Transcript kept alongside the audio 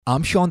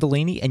I'm Sean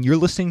Delaney, and you're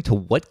listening to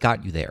What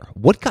Got You There.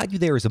 What Got You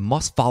There is a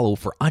must-follow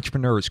for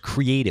entrepreneurs,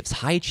 creatives,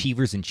 high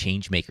achievers, and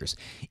change makers.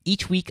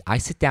 Each week, I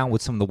sit down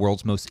with some of the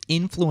world's most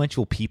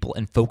influential people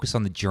and focus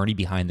on the journey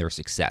behind their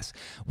success.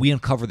 We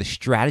uncover the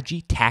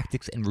strategy,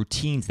 tactics, and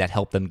routines that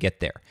help them get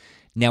there.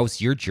 Now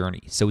it's your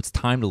journey, so it's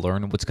time to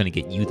learn what's going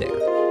to get you there.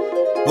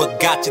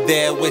 What got you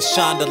there with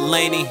Sean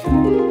Delaney?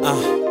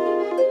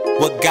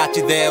 What got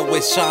you there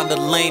with Sean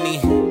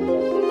Delaney?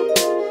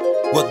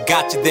 What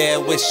got you there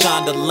with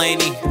Sean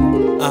Delaney?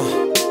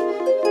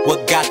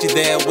 What got you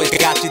there with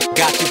got you?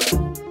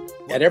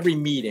 At every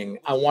meeting,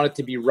 I want it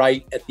to be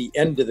right at the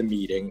end of the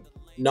meeting,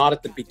 not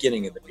at the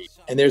beginning of the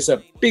meeting. And there's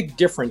a big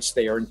difference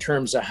there in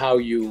terms of how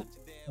you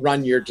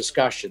run your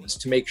discussions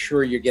to make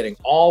sure you're getting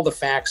all the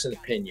facts and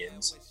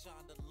opinions,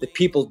 that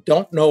people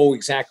don't know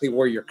exactly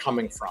where you're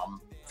coming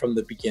from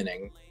the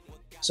beginning,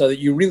 so that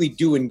you really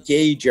do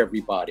engage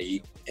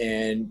everybody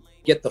and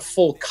get the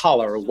full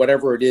color of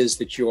whatever it is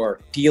that you're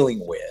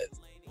dealing with.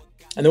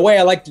 And the way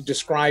I like to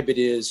describe it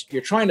is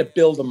you're trying to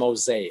build a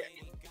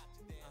mosaic.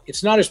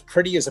 It's not as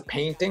pretty as a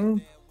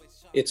painting.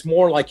 It's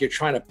more like you're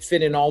trying to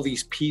fit in all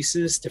these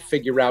pieces to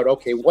figure out,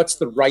 okay, what's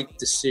the right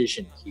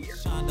decision here?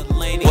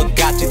 What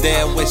got you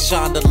there with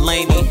Sean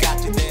Delaney?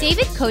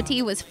 David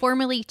Cote was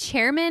formerly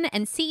chairman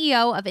and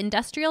CEO of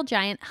industrial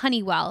giant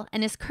Honeywell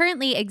and is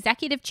currently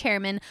executive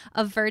chairman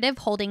of Vertiv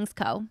Holdings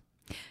Co.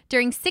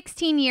 During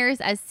 16 years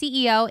as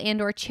CEO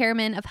and/or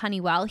chairman of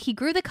Honeywell, he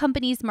grew the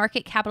company's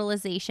market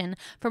capitalization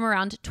from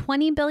around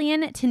 $20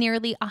 billion to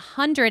nearly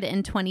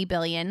 $120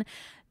 billion,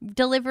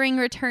 delivering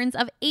returns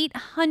of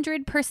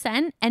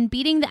 800% and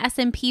beating the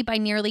S&P by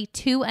nearly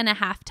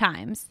 2.5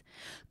 times.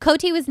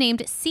 Cote was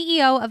named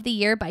CEO of the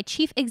Year by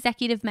Chief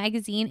Executive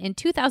Magazine in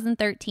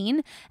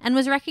 2013 and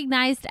was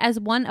recognized as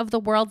one of the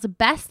world's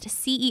best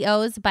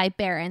CEOs by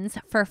Barron's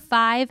for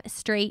 5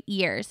 straight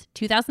years,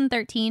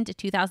 2013 to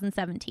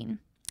 2017.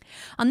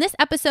 On this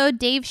episode,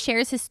 Dave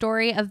shares his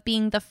story of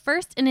being the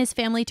first in his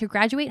family to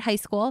graduate high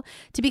school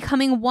to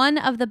becoming one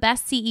of the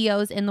best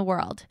CEOs in the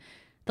world.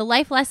 The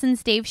life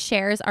lessons Dave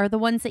shares are the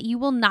ones that you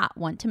will not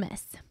want to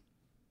miss.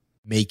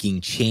 Making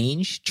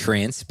change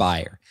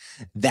transpire.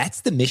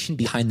 That's the mission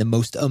behind the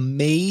most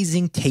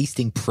amazing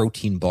tasting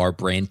protein bar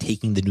brand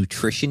taking the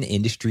nutrition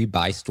industry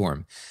by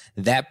storm.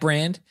 That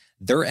brand,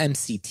 they're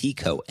MCT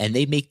Co, and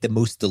they make the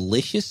most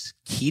delicious,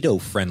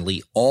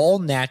 keto-friendly,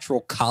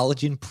 all-natural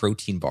collagen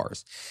protein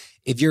bars.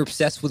 If you're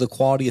obsessed with the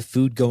quality of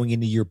food going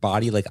into your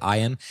body like I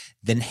am,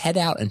 then head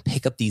out and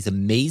pick up these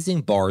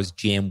amazing bars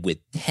jammed with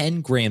 10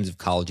 grams of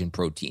collagen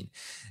protein.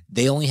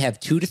 They only have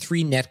 2 to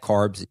 3 net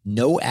carbs,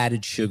 no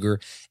added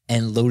sugar,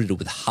 and loaded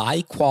with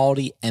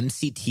high-quality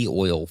MCT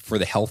oil for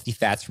the healthy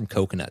fats from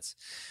coconuts.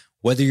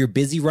 Whether you're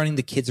busy running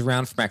the kids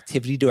around from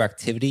activity to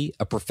activity,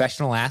 a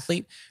professional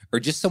athlete,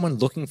 or just someone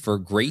looking for a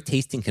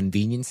great-tasting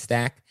convenience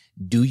snack,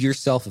 do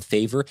yourself a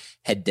favor,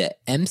 head to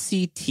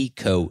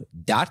mctco.com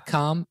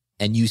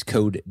and use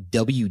code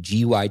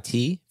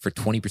WGYT for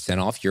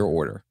 20% off your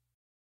order.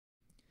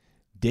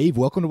 Dave,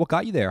 welcome to What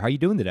Got You There. How are you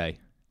doing today?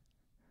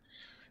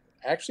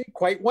 Actually,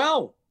 quite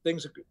well.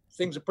 Things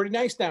are pretty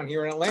nice down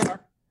here in Atlanta.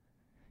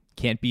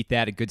 Can't beat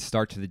that. A good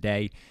start to the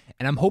day.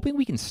 And I'm hoping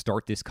we can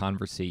start this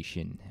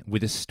conversation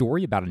with a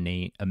story about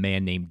a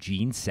man named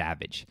Gene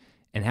Savage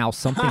and how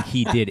something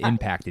he did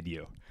impacted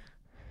you.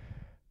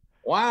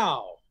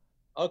 Wow.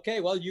 Okay,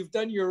 well, you've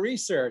done your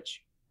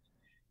research.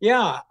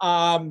 Yeah.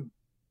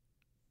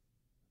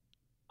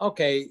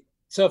 Okay,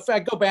 so if I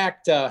go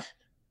back to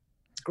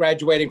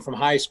graduating from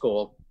high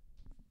school,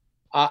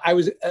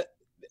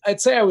 I'd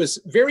say I was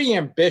very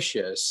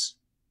ambitious,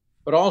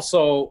 but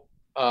also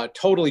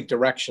totally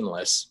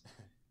directionless.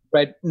 I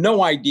had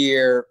no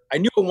idea. I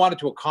knew I wanted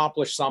to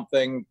accomplish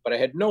something, but I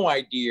had no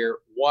idea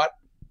what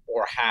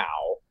or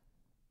how.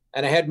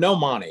 And I had no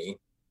money.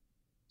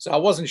 So I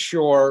wasn't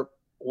sure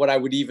what I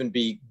would even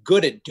be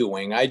good at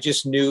doing. I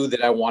just knew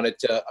that I wanted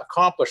to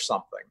accomplish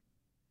something.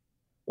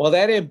 Well,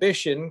 that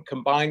ambition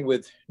combined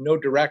with no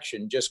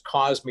direction just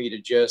caused me to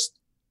just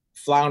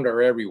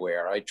flounder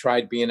everywhere. I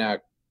tried I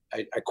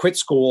quit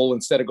school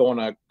instead of going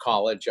to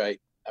college. I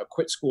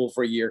quit school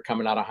for a year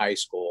coming out of high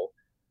school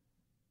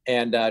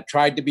and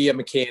tried to be a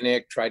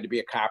mechanic, tried to be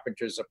a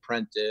carpenter's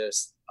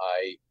apprentice.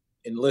 I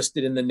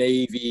enlisted in the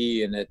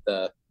Navy, and at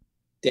the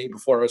day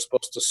before I was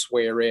supposed to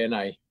swear in,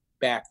 I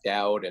backed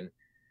out. And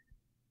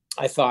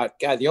I thought,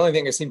 God, the only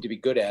thing I seem to be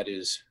good at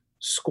is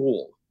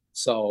school.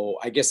 So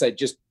I guess I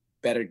just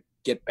better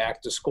get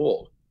back to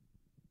school.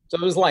 So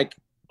it was like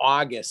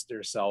August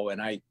or so,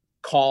 and I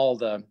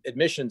called the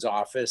admissions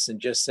office and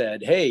just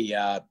said, hey,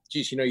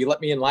 geez, you let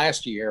me in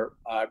last year.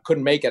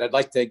 Couldn't make it. I'd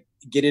like to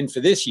get in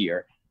for this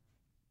year.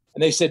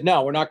 And they said,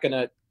 no, we're not going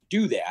to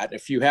do that.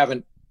 If you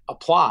haven't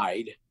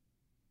applied,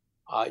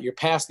 you're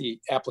past the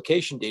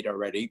application date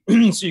already.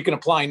 So you can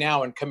apply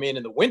now and come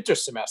in the winter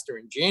semester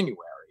in January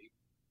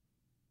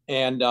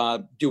and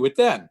do it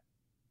then.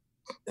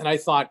 And I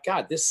thought,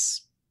 God,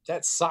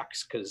 that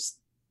sucks, because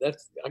I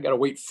got to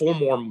wait 4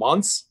 more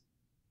months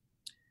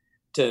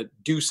to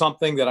do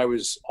something that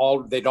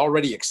they'd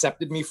already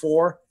accepted me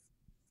for.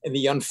 And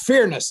the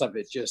unfairness of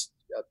it just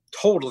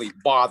totally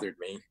bothered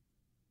me,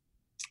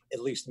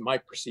 at least in my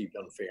perceived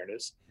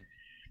unfairness.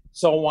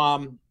 So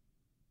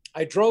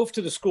I drove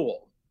to the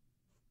school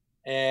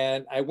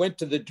and I went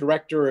to the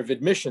director of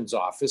admissions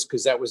office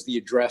because that was the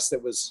address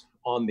that was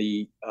on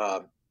the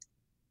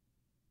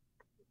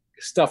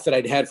stuff that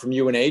I'd had from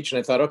UNH. And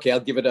I thought, okay, I'll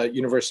give it a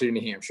University of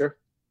New Hampshire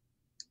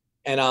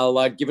and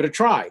I'll give it a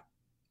try.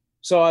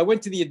 So I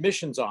went to the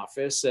admissions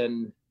office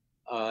and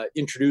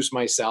introduced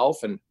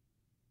myself. And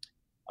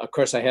of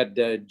course, I had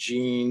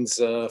jeans,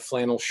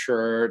 flannel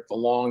shirt, the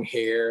long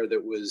hair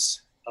that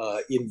was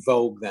in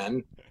vogue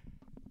then,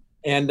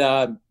 and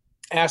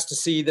asked to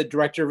see the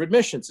director of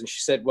admissions. And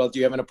she said, well, do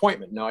you have an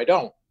appointment? No, I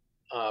don't.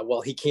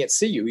 Well, he can't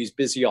see you. He's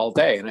busy all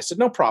day. And I said,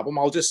 no problem.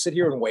 I'll just sit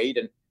here and wait.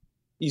 And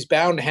he's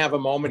bound to have a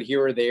moment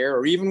here or there,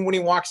 or even when he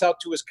walks out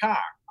to his car,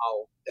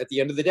 at the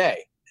end of the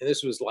day. And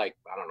this was like,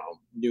 I don't know,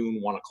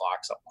 noon, 1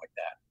 o'clock, something like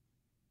that.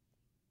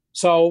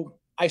 So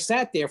I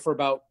sat there for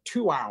about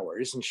 2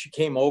 hours and she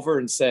came over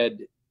and said,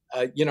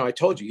 I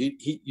told you,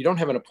 you don't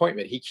have an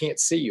appointment. He can't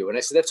see you. And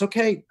I said, that's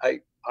okay. I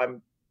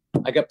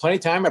got plenty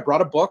of time. I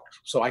brought a book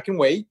so I can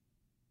wait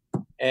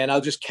and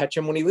I'll just catch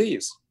him when he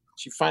leaves.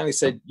 She finally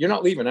said, you're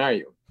not leaving, are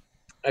you?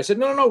 I said,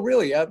 no,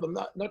 really. I'm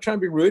not trying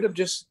to be rude. I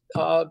just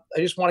want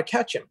to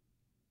catch him.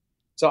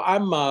 So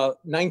I'm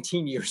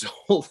 19 years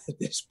old at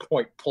this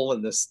point,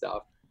 pulling this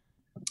stuff.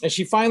 And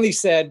she finally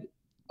said,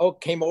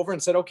 came over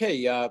and said,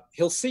 okay,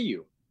 he'll see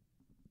you.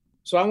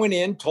 So I went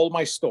in, told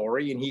my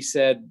story, and he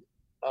said,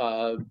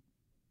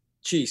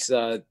 geez,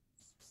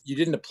 you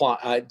didn't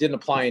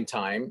apply in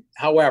time.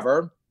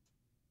 However,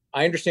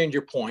 I understand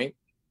your point.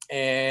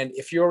 And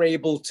if you're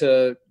able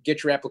to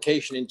get your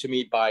application into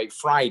me by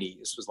Friday,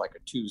 this was like a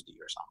Tuesday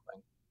or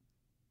something,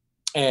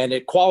 and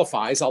it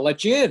qualifies, I'll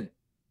let you in.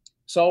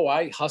 So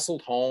I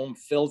hustled home,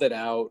 filled it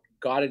out,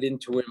 got it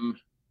into him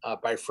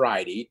by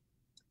Friday,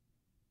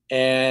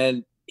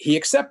 and he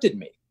accepted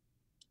me.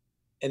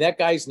 And that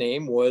guy's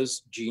name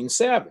was Gene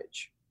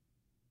Savage.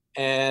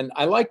 And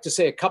I like to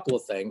say a couple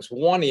of things.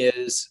 One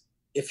is,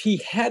 if he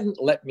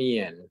hadn't let me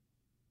in,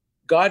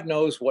 God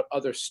knows what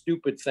other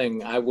stupid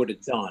thing I would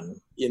have done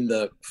in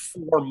the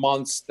 4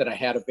 months that I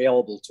had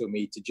available to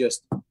me to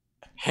just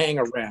hang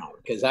around,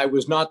 because I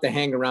was not the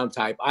hang around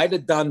type. I'd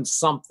have done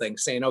something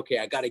saying, okay,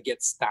 I got to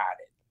get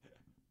started.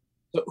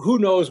 So who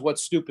knows what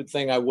stupid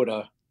thing I would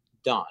have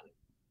done.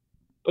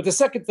 But the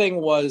second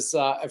thing was,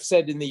 I've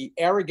said, in the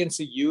arrogance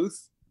of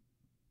youth,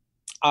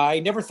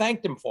 I never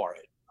thanked him for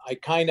it. I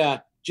kind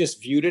of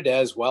just viewed it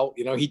as, well,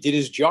 he did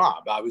his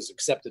job. I was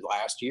accepted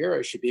last year.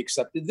 I should be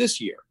accepted this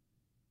year.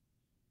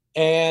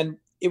 And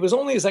it was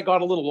only as I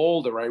got a little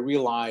older, I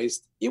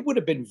realized it would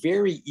have been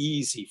very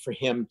easy for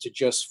him to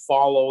just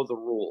follow the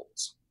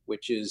rules,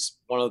 which is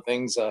one of the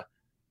things a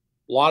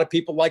lot of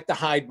people like to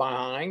hide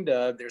behind.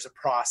 There's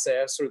a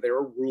process or there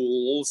are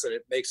rules, and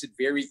it makes it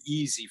very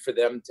easy for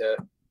them to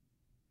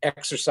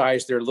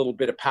exercise their little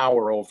bit of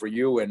power over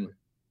you and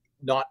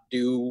not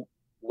do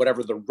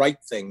whatever the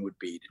right thing would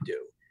be to do.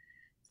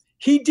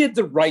 He did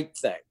the right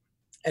thing.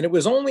 And it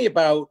was only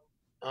about,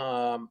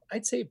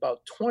 I'd say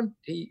about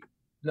 20,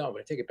 no,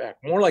 I take it back,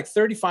 more like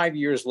 35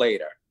 years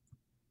later,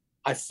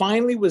 I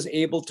finally was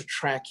able to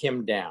track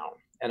him down.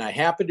 And I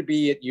happened to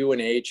be at UNH,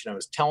 and I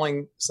was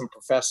telling some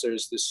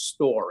professors this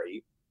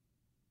story.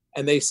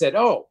 And they said,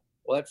 oh,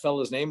 well, that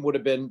fellow's name would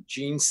have been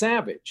Gene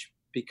Savage,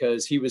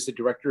 because he was the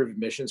director of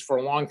admissions for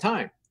a long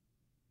time.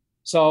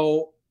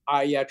 So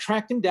I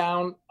tracked him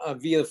down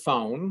via the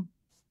phone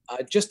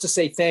just to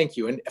say thank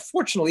you. And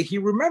fortunately, he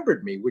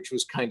remembered me, which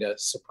was kind of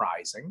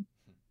surprising.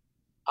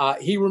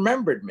 He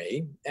remembered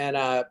me,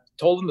 and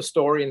told him the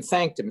story and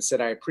thanked him and said,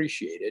 I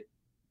appreciate it.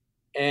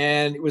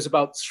 And it was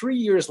about 3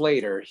 years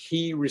later,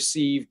 he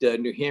received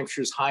New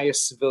Hampshire's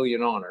highest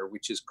civilian honor,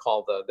 which is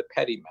called the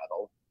Petty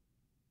Medal.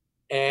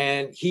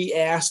 And he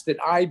asked that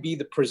I be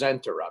the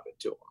presenter of it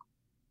to him.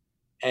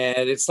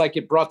 And it's like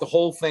it brought the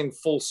whole thing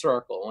full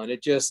circle. And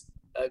it just,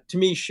 to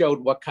me, showed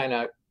what kind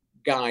of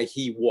guy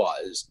he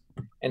was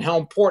and how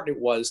important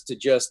it was to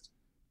just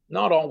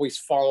not always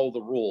follow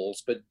the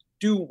rules, but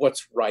do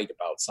what's right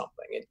about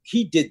something. And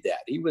he did that.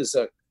 He was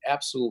an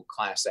absolute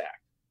class act.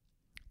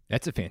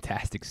 That's a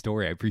fantastic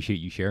story. I appreciate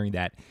you sharing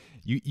that.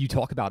 You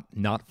talk about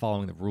not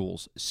following the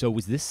rules. So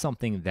was this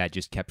something that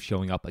just kept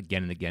showing up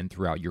again and again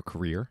throughout your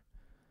career?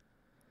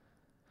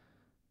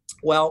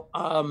 Well,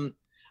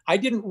 I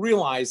didn't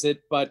realize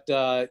it, but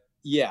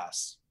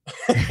yes.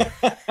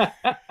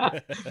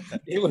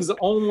 It was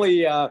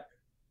only,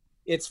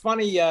 it's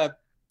funny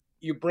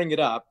you bring it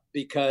up,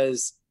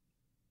 because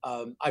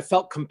I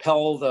felt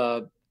compelled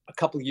a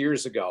couple of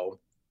years ago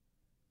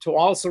to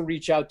also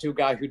reach out to a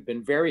guy who'd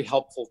been very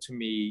helpful to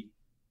me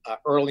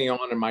early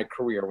on in my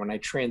career when I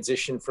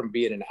transitioned from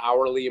being an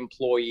hourly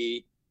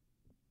employee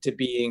to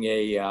being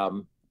a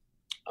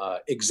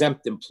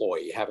exempt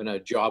employee, having a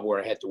job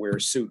where I had to wear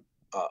a suit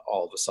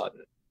all of a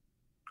sudden.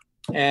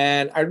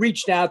 And I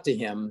reached out to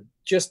him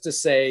just to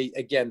say,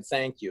 again,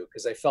 thank you,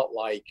 because I felt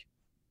like,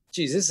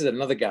 geez, this is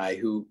another guy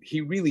who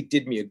he really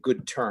did me a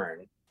good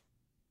turn.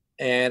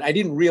 And I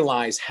didn't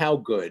realize how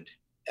good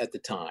at the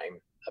time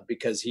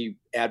because he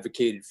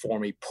advocated for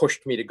me,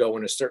 pushed me to go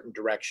in a certain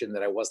direction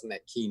that I wasn't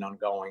that keen on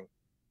going.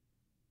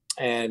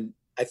 And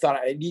I thought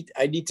I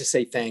need to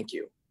say thank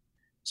you.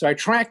 So I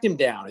tracked him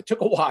down. It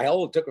took a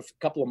while. It took a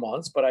couple of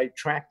months, but I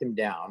tracked him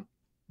down.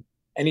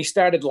 And he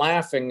started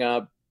laughing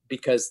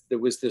because there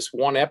was this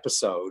one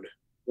episode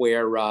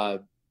where I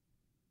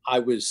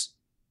was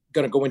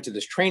going to go into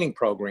this training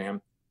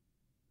program,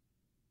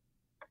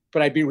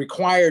 but I'd be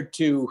required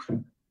to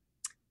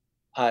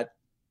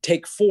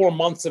take 4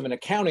 months of an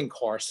accounting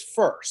course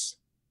first.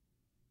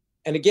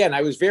 And again,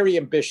 I was very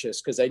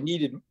ambitious because I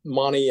needed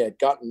money. I'd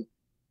gotten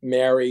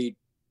married,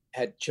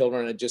 had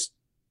children. I just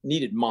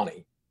needed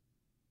money.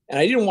 And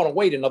I didn't want to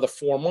wait another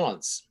 4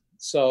 months.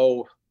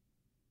 So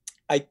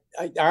I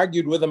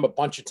argued with him a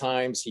bunch of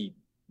times. He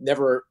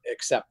never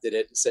accepted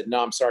it and said,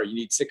 no, I'm sorry, you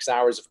need 6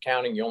 hours of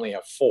accounting. You only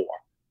have 4.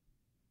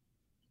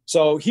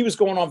 So he was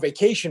going on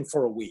vacation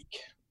for a week.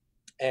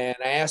 And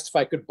I asked if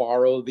I could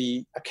borrow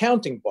the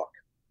accounting book.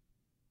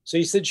 So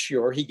he said,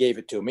 sure. He gave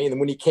it to me. And then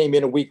when he came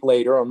in a week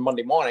later on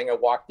Monday morning, I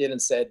walked in and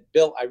said,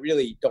 Bill, I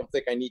really don't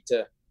think I need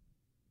to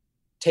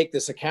take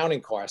this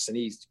accounting course. And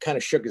he kind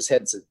of shook his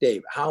head and said,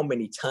 Dave, how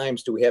many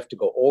times do we have to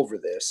go over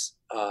this?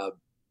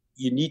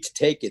 You need to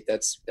take it.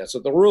 That's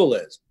what the rule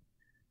is.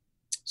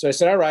 So I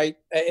said, all right.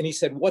 And he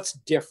said, what's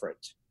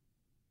different?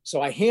 So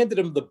I handed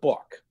him the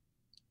book.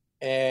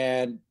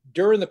 And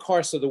during the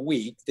course of the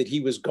week that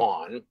he was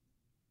gone,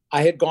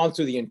 I had gone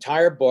through the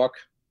entire book,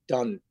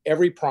 done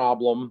every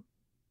problem,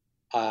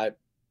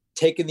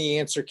 taken the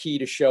answer key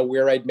to show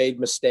where I'd made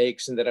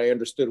mistakes and that I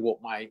understood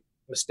what my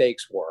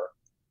mistakes were.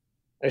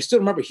 And I still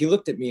remember he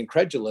looked at me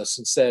incredulous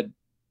and said,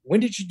 when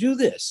did you do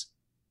this?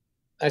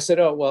 I said,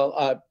 oh,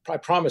 well, I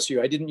promise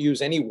you, I didn't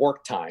use any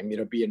work time,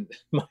 being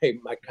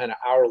my kind of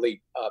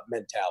hourly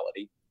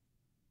mentality.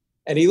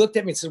 And he looked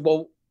at me and said,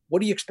 well,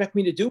 what do you expect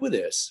me to do with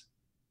this?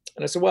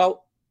 And I said,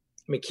 well,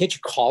 I mean, can't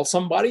you call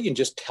somebody and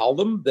just tell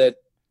them that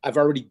I've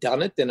already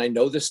done it and I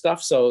know this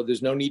stuff, so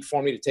there's no need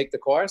for me to take the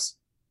course?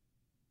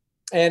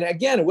 And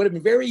again, it would have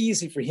been very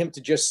easy for him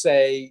to just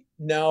say,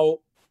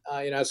 no,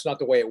 it's not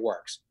the way it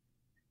works.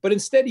 But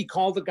instead, he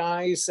called the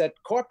guys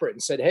at corporate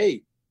and said,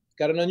 hey,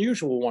 got an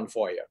unusual one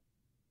for you.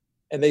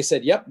 And they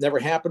said, yep, never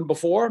happened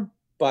before,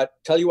 but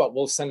tell you what,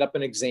 we'll send up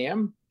an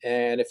exam.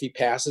 And if he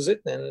passes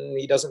it, then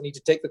he doesn't need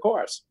to take the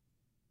course.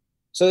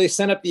 So they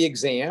sent up the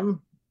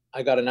exam.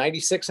 I got a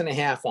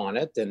 96.5 on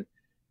it and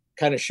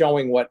kind of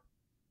showing what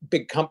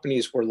big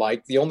companies were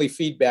like. The only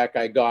feedback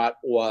I got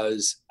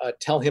was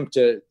tell him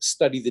to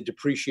study the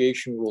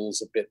depreciation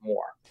rules a bit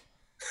more.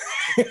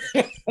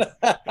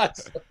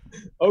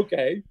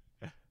 Okay.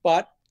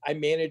 But I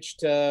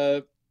managed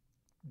to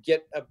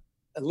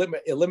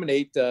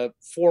eliminate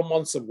 4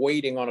 months of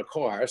waiting on a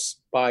course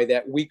by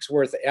that week's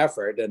worth of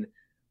effort. And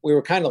we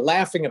were kind of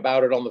laughing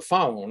about it on the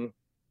phone.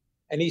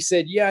 And he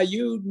said, yeah,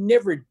 you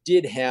never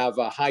did have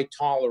a high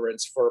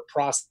tolerance for a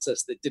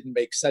process that didn't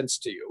make sense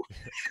to you.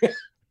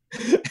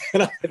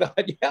 And I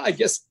thought, yeah, I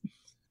guess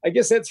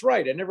that's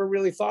right. I never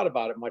really thought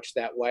about it much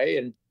that way.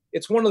 And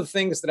it's one of the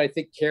things that I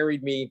think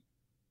carried me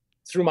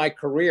through my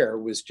career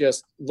was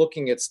just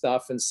looking at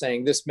stuff and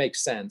saying, this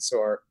makes sense.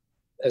 Or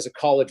as a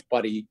college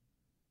buddy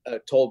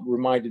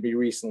reminded me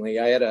recently,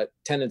 I had a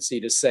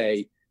tendency to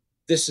say,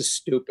 this is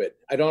stupid.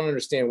 I don't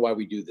understand why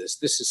we do this.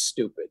 This is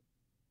stupid.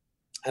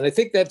 And I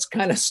think that's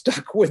kind of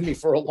stuck with me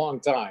for a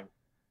long time.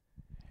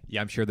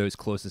 Yeah, I'm sure those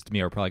closest to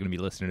me are probably going to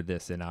be listening to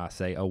this and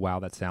say, oh, wow,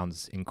 that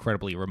sounds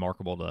incredibly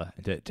remarkable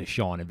to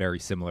Sean and very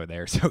similar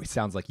there. So it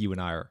sounds like you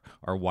and I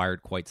are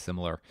wired quite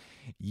similar.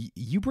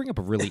 You bring up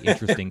a really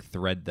interesting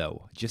thread,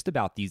 though, just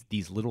about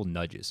these little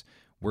nudges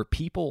where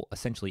people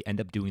essentially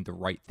end up doing the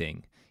right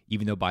thing,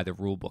 even though by the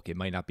rule book it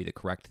might not be the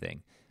correct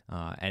thing.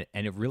 And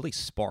it really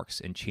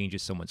sparks and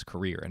changes someone's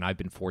career. And I've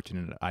been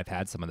fortunate I've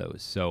had some of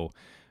those. So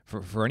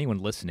for anyone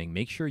listening,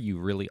 make sure you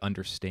really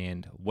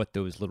understand what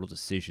those little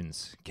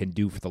decisions can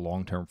do for the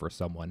long term for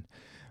someone.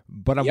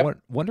 But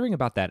I'm wondering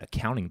about that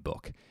accounting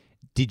book.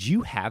 Did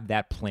you have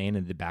that plan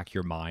in the back of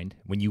your mind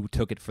when you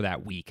took it for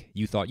that week?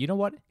 You thought, you know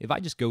what? If I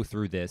just go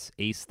through this,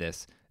 ace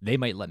this, they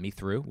might let me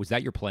through. Was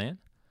that your plan?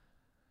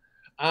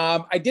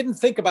 I didn't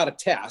think about a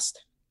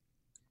test.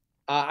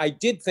 I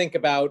did think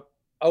about,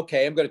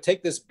 okay, I'm going to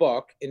take this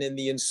book, and in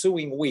the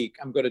ensuing week,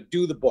 I'm going to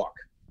do the book.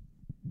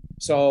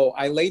 So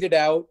I laid it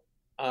out.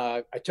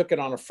 I took it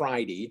on a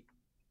Friday,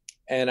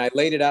 and I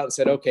laid it out and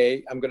said,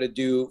 okay, I'm going to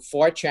do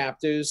 4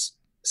 chapters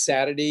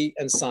Saturday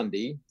and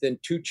Sunday, then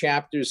 2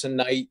 chapters a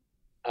night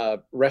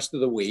rest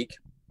of the week,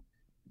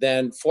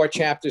 then 4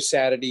 chapters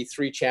Saturday,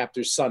 3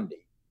 chapters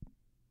Sunday.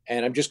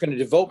 And I'm just going to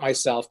devote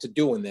myself to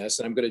doing this,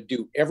 and I'm going to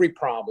do every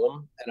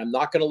problem, and I'm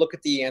not going to look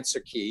at the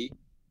answer key.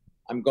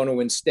 I'm going to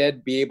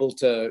instead be able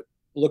to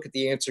look at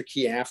the answer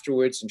key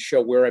afterwards and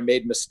show where I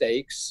made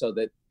mistakes so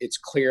that it's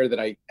clear that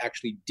I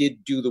actually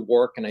did do the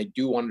work and I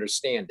do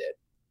understand it.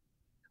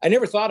 I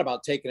never thought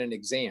about taking an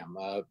exam.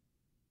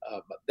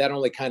 That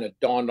only kind of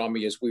dawned on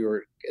me as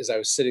I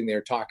was sitting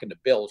there talking to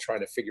Bill, trying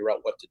to figure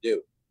out what to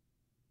do.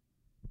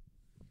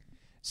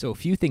 So a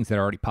few things that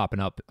are already popping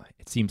up.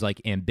 It seems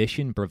like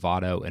ambition,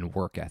 bravado, and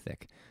work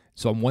ethic.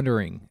 So I'm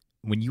wondering,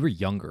 when you were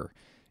younger,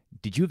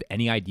 did you have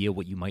any idea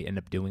what you might end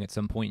up doing at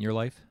some point in your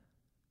life?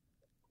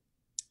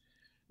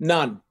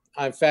 None.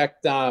 In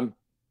fact, my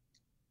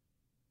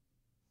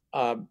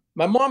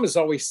mom has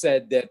always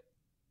said that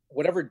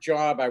whatever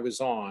job I was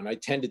on, I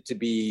tended to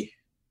be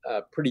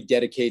pretty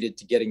dedicated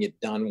to getting it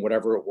done,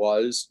 whatever it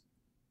was.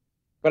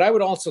 But I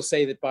would also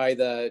say that by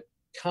the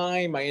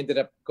time I ended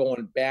up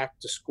going back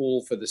to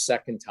school for the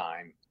second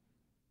time,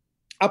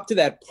 up to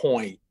that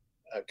point,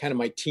 kind of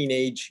my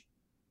teenage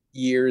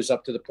years,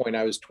 up to the point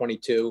I was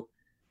 22,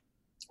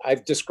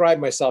 I've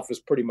described myself as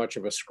pretty much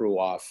of a screw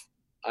off.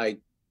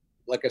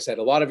 Like I said,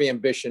 a lot of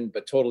ambition,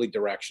 but totally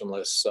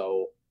directionless.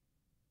 So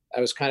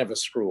I was kind of a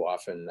screw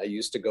off, and I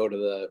used to go to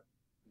the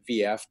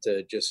VF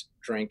to just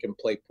drink and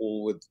play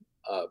pool with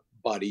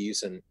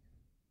buddies, and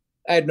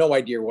I had no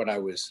idea what I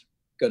was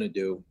going to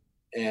do.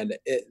 And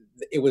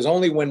it was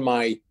only when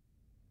I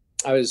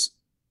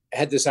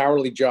had this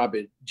hourly job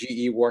at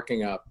GE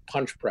working a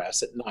punch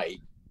press at night,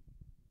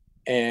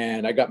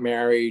 and I got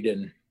married,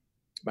 and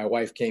my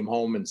wife came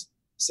home and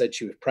said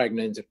she was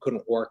pregnant and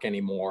couldn't work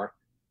anymore.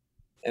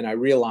 And I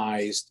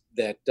realized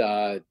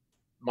that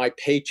my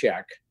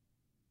paycheck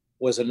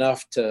was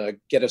enough to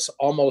get us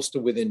almost to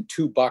within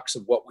 $2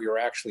 of what we were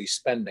actually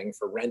spending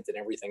for rent and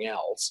everything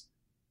else.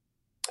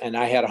 And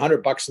I had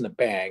 $100 in the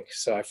bank.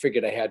 So I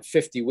figured I had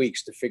 50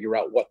 weeks to figure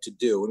out what to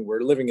do. And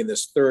we're living in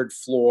this third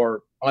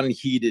floor,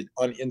 unheated,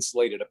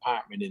 uninsulated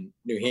apartment in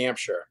New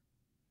Hampshire.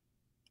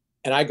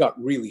 And I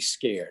got really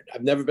scared.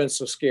 I've never been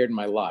so scared in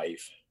my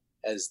life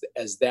as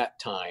that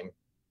time,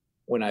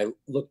 when I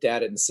looked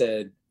at it and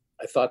said,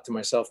 I thought to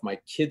myself, my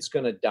kid's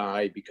going to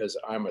die because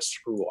I'm a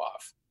screw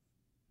off.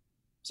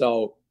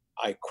 So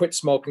I quit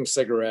smoking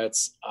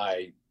cigarettes.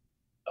 I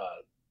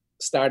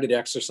started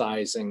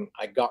exercising.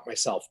 I got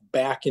myself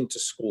back into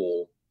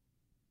school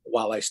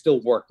while I still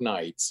worked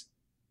nights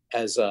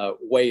as a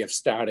way of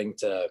starting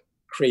to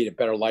create a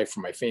better life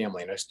for my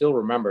family. And I still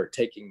remember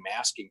taking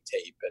masking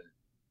tape and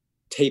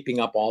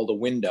taping up all the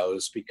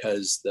windows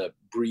because the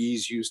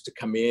breeze used to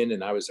come in,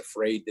 and I was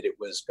afraid that it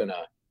was going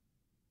to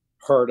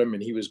hurt him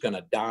and he was going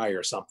to die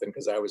or something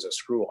because I was a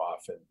screw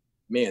off. And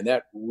man,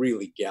 that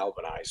really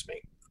galvanized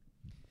me.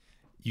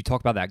 You talk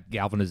about that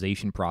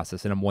galvanization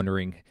process, and I'm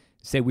wondering,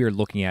 say we were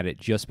looking at it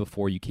just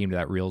before you came to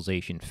that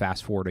realization,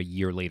 fast forward a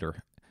year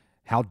later,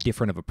 how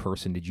different of a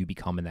person did you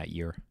become in that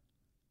year?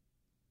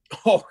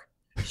 Oh,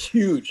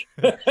 huge.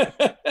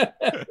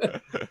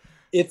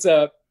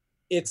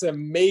 It's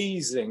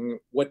amazing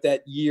what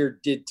that year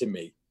did to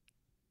me.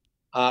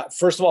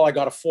 First of all, I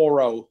got a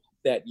 4.0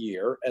 that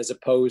year, as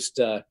opposed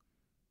to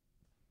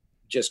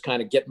just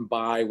kind of getting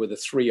by with a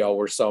 3.0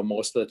 or so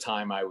most of the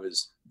time I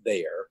was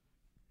there.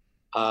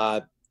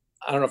 I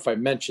don't know if I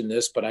mentioned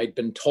this, but I'd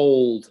been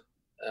told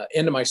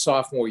end of my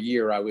sophomore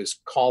year, I was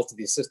called to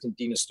the assistant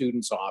dean of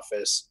students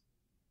office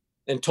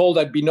and told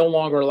I'd be no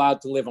longer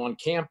allowed to live on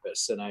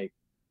campus. And I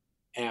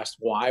asked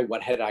why,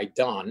 what had I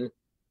done?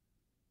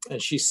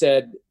 And she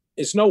said,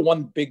 it's no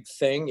one big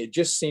thing. It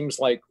just seems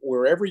like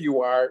wherever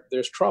you are,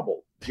 there's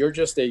trouble. You're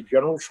just a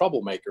general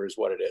troublemaker is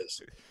what it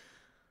is.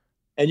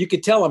 And you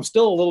could tell I'm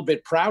still a little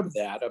bit proud of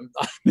that.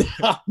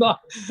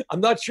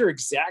 I'm not sure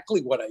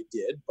exactly what I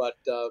did, but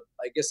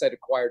I guess I'd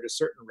acquired a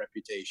certain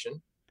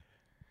reputation.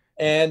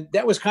 And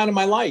that was kind of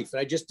my life. And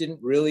I just didn't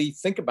really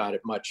think about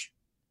it much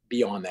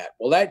beyond that.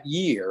 Well, that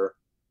year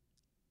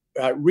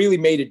really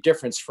made a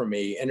difference for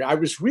me. And I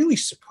was really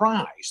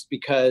surprised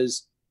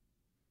because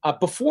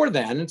before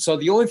then, so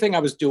the only thing I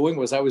was doing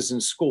was I was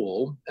in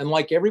school. And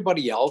like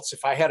everybody else,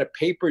 if I had a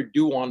paper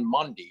due on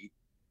Monday,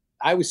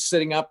 I was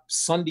sitting up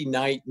Sunday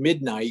night,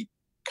 midnight,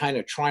 kind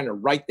of trying to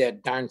write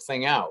that darn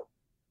thing out.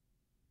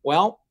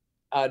 Well,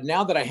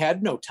 now that I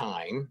had no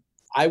time,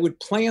 I would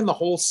plan the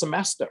whole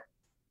semester.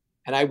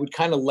 And I would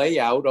kind of lay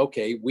out,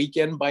 okay,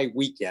 weekend by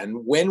weekend,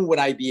 when would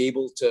I be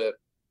able to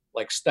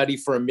like study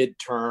for a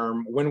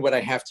midterm? When would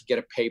I have to get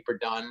a paper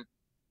done?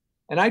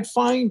 And I'd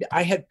find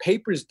I had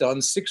papers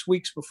done 6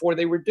 weeks before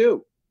they were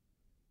due.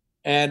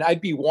 And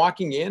I'd be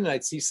walking in and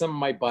I'd see some of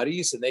my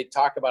buddies and they'd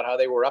talk about how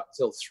they were up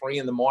till 3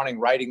 a.m.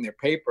 writing their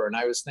paper. And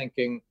I was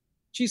thinking,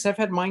 geez, I've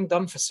had mine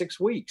done for 6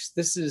 weeks.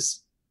 This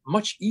is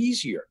much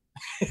easier.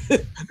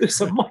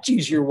 There's a much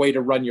easier way to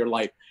run your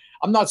life.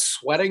 I'm not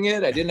sweating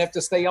it. I didn't have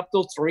to stay up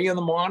till 3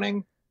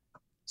 a.m.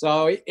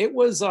 So it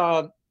was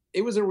a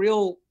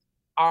real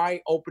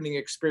eye-opening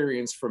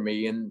experience for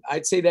me. And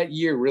I'd say that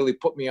year really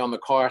put me on the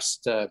course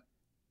to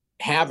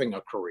having a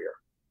career.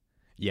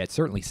 Yeah, it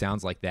certainly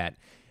sounds like that.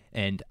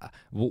 And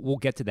we'll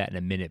get to that in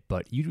a minute,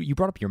 but you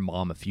brought up your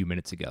mom a few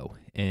minutes ago,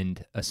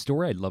 and a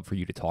story I'd love for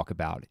you to talk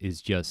about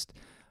is just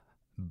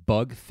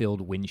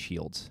bug-filled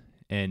windshields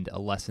and a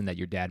lesson that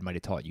your dad might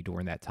have taught you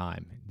during that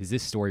time. Does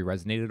this story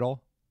resonate at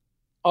all?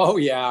 Oh,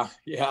 yeah.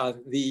 Yeah.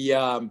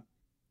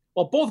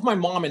 Well, both my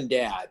mom and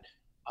dad,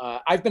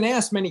 I've been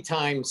asked many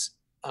times,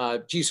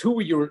 geez, who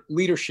were your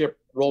leadership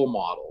role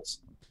models?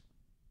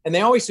 And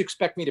they always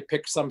expect me to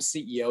pick some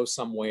CEO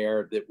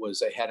somewhere that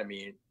was ahead of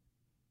me.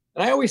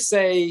 And I always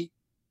say,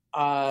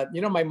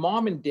 my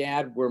mom and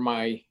dad were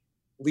my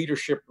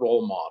leadership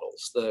role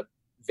models. The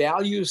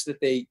values that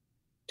they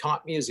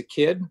taught me as a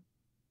kid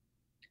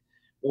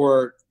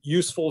were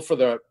useful for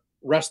the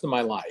rest of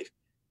my life.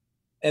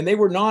 And they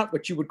were not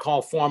what you would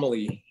call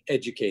formally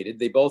educated.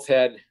 They both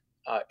had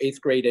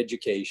 8th grade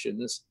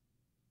educations.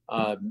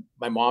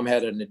 My mom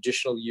had an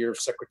additional year of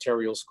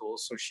secretarial school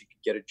so she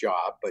could get a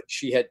job, but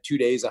she had 2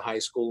 days of high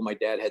school. My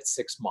dad had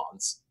 6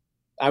 months.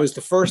 I was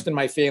the first in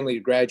my family to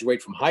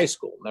graduate from high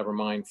school, never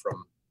mind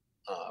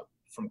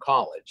from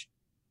college.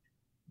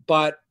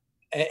 But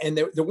and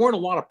there weren't a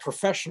lot of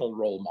professional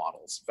role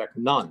models. In fact,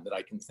 none that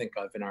I can think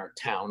of in our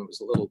town. It was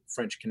a little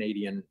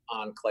French-Canadian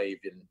enclave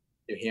in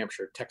New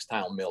Hampshire,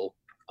 textile mill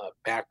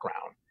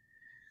background.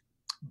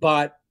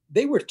 But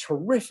they were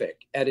terrific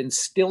at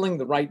instilling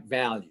the right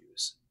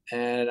values.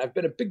 And I've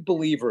been a big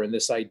believer in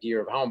this idea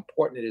of how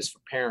important it is for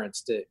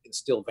parents to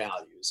instill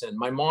values. And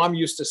my mom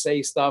used to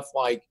say stuff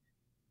like,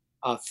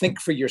 think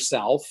for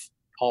yourself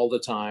all the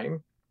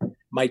time.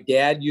 My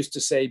dad used to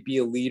say, be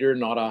a leader,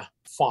 not a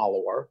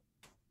follower.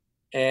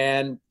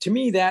 And to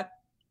me, that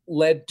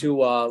led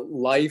to a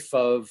life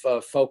of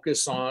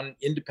focus on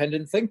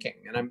independent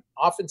thinking. And I'm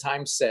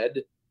oftentimes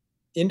said,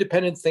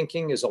 independent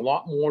thinking is a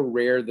lot more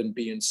rare than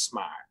being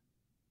smart.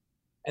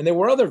 And there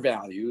were other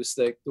values,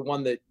 the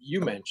one that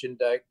you mentioned.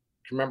 I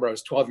can remember I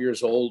was 12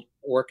 years old,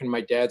 working in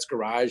my dad's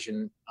garage,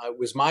 and it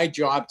was my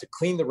job to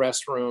clean the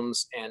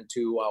restrooms and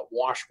to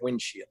wash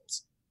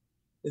windshields.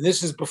 And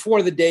this is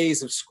before the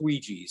days of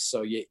squeegees.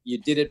 So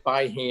you did it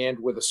by hand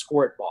with a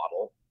squirt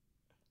bottle.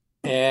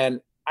 And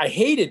I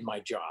hated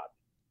my job.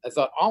 I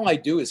thought all I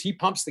do is he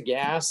pumps the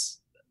gas,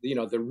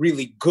 the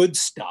really good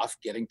stuff,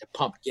 getting to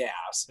pump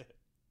gas,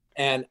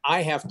 and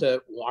I have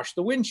to wash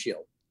the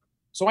windshield.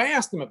 So I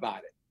asked him about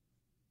it.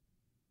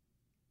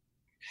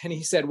 And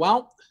he said,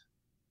 well,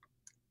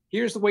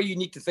 here's the way you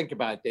need to think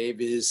about it,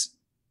 Dave, is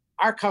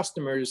our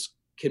customers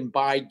can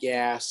buy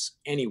gas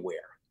anywhere.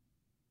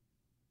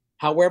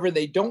 However,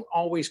 they don't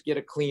always get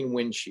a clean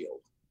windshield.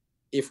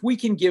 If we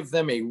can give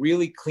them a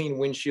really clean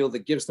windshield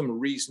that gives them a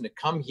reason to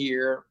come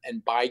here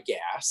and buy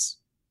gas,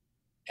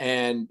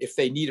 and if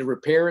they need a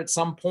repair at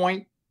some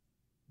point,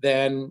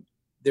 then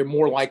they're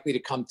more likely to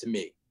come to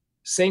me.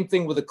 Same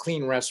thing with a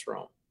clean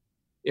restroom.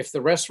 If the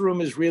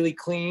restroom is really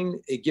clean,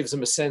 it gives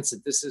them a sense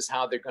that this is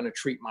how they're going to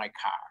treat my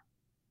car.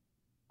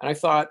 And I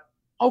thought,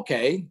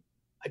 okay,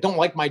 I don't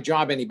like my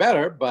job any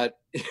better, but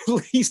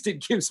at least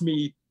it gives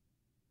me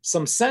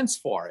some sense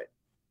for it.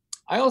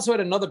 I also had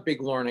another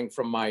big learning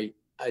from my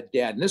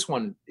dad, and this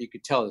one you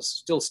could tell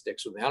still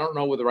sticks with me. I don't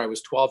know whether I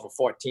was 12 or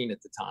 14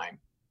 at the time,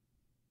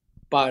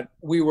 but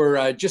we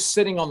were just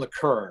sitting on the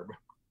curb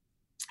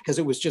because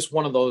it was just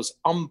one of those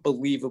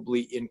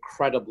unbelievably,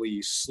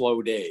 incredibly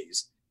slow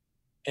days.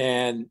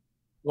 And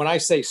when I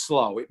say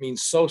slow, it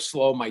means so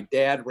slow, my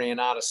dad ran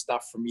out of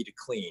stuff for me to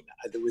clean.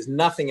 There was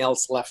nothing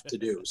else left to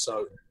do.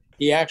 So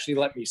he actually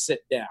let me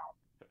sit down.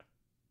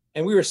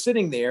 And we were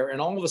sitting there, and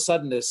all of a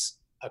sudden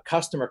a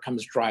customer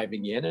comes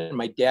driving in, and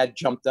my dad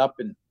jumped up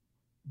and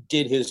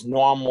did his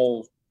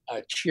normal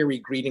cheery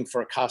greeting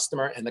for a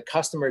customer. And the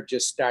customer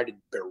just started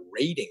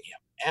berating him,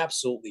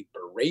 absolutely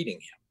berating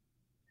him.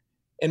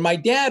 And my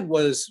dad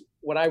was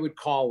what I would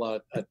call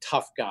a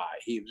tough guy.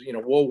 He was,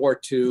 World War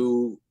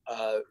II,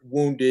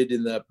 wounded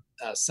in the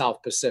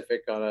South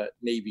Pacific on a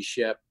Navy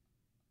ship.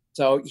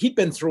 So he'd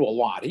been through a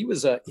lot. He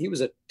was a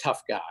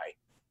tough guy.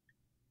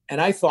 And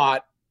I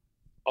thought,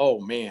 oh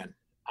man,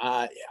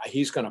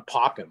 he's going to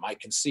pop him. I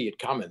can see it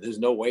coming. There's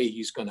no way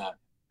he's going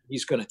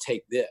to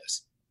take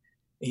this.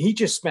 And he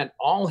just spent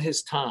all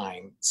his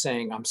time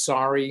saying, I'm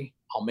sorry,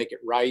 I'll make it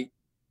right.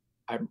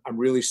 I'm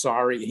really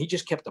sorry. And he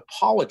just kept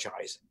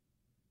apologizing.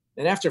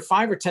 And after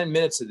 5 or 10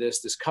 minutes of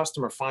this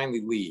customer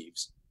finally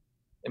leaves.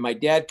 And my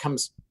dad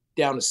comes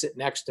down to sit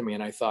next to me.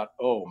 And I thought,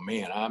 oh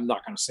man, I'm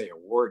not going to say a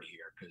word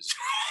here because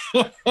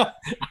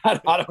I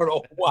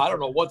don't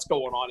know what's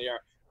going on here.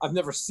 I've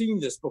never seen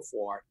this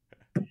before.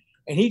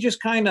 And he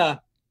just kind of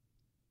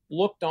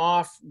looked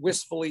off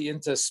wistfully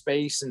into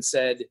space and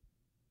said,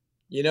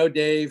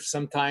 Dave,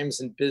 sometimes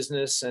in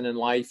business and in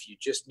life, you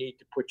just need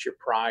to put your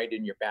pride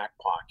in your back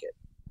pocket.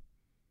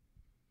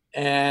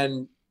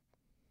 And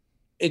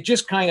it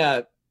just kind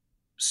of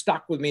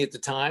stuck with me at the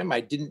time. I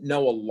didn't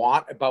know a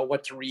lot about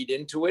what to read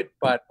into it,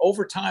 but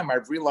over time,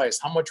 I've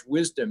realized how much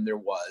wisdom there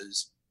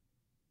was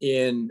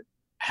in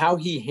how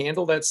he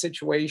handled that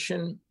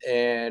situation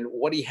and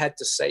what he had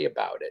to say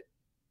about it.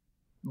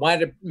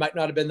 Might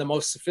not have been the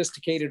most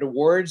sophisticated of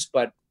words,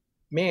 but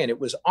man, it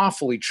was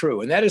awfully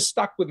true. And that has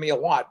stuck with me a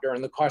lot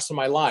during the course of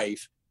my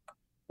life,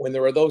 when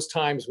there are those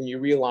times when you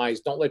realize,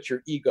 don't let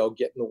your ego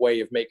get in the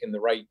way of making the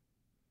right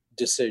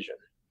decision.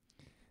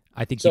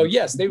 I think so.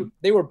 Yes,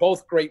 they were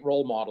both great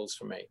role models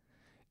for me.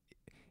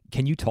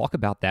 Can you talk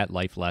about that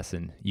life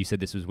lesson? You said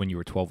this was when you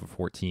were 12 or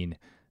 14.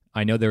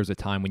 I know there was a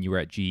time when you were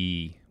at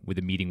GE with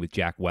a meeting with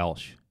Jack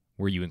Welch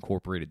where you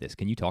incorporated this.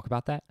 Can you talk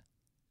about that?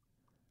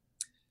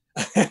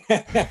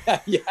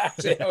 Yeah,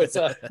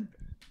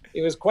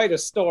 it was quite a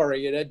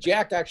story. And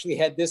Jack actually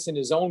had this in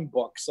his own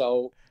book.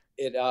 So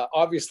it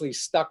obviously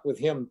stuck with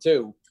him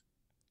too.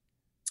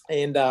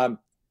 And I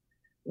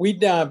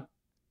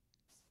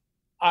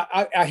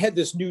had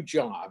this new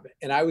job,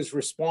 and I was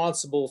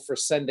responsible for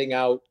sending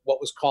out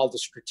what was called a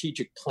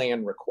strategic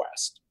plan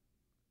request.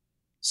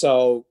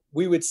 So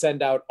we would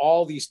send out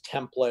all these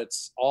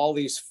templates, all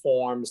these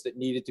forms that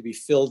needed to be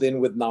filled in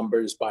with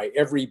numbers by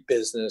every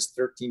business,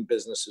 13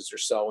 businesses or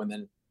so, and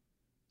then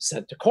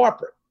sent to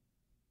corporate.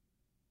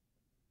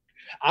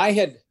 I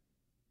had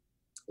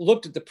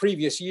looked at the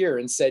previous year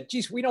and said,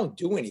 geez, we don't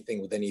do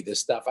anything with any of this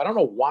stuff. I don't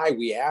know why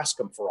we ask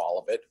them for all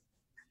of it.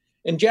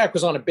 And Jack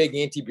was on a big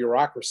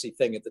anti-bureaucracy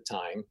thing at the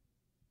time.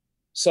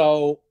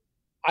 So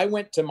I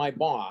went to my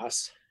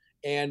boss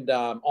and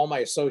all my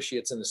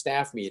associates in the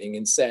staff meeting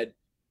and said,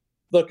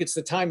 look, it's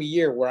the time of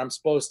year where I'm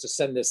supposed to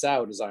send this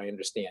out, as I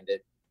understand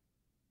it,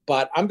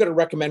 but I'm going to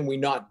recommend we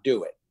not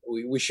do it.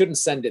 We shouldn't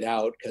send it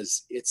out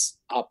because it's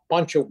a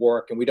bunch of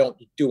work and we don't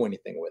do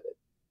anything with it.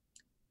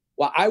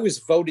 Well, I was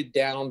voted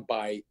down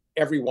by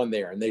everyone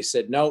there, and they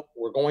said, no,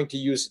 we're going to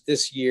use it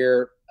this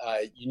year.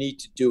 You need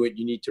to do it.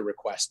 You need to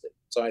request it.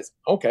 So I said,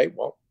 okay,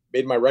 well,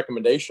 made my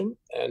recommendation,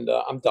 and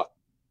I'm done.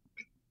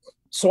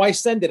 So I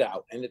send it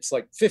out, and it's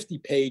like 50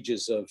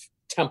 pages of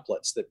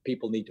templates that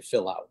people need to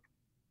fill out.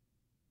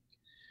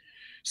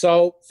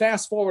 So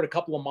fast forward a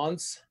couple of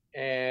months,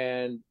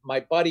 and my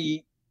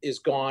buddy is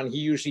gone. He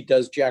usually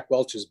does Jack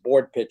Welch's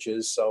board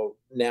pitches. So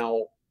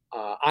now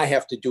I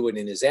have to do it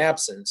in his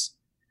absence.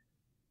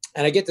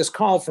 And I get this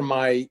call from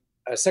my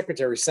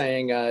secretary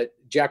saying,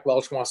 Jack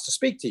Welch wants to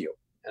speak to you.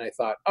 And I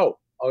thought, oh,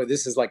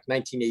 this is like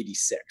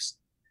 1986.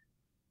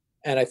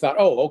 And I thought,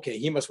 oh, okay,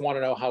 he must want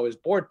to know how his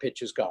board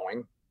pitch is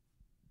going.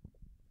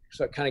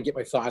 So I kind of get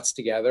my thoughts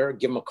together,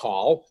 give him a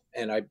call.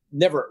 And I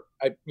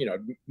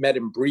met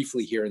him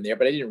briefly here and there,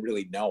 but I didn't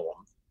really know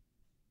him.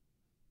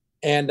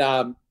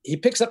 And he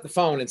picks up the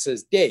phone and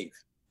says, Dave,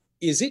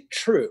 is it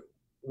true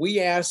we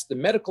asked the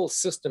medical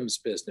systems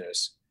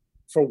business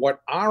for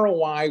what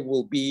ROI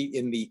will be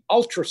in the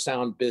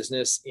ultrasound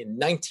business in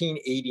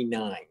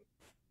 1989?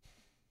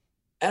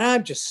 And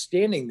I'm just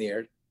standing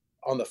there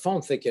on the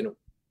phone thinking,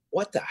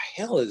 what the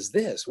hell is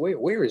this?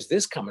 Where is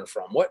this coming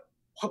from?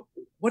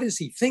 What is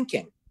he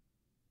thinking?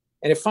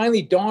 And it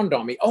finally dawned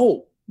on me,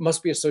 oh,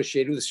 must be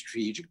associated with a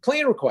strategic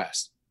plan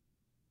request.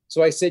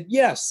 So I said,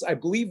 yes, I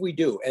believe we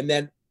do. And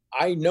then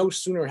I no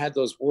sooner had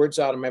those words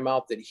out of my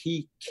mouth that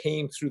he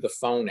came through the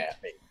phone at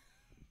me,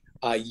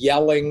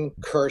 yelling,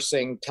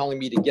 cursing, telling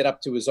me to get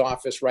up to his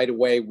office right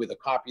away with a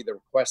copy of the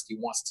request. He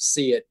wants to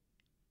see it.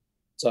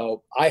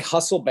 So I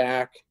hustle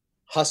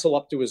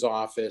up to his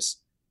office.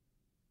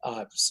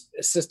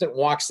 Assistant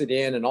walks it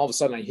in, and all of a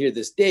sudden I hear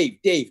this, Dave,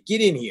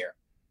 get in here.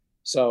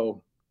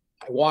 So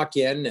I walk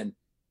in, and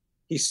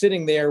he's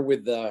sitting there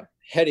with the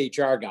head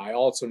HR guy,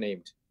 also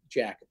named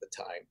Jack at the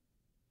time.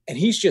 And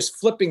he's just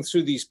flipping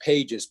through these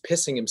pages,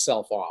 pissing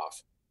himself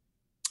off.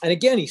 And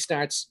again, he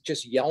starts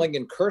just yelling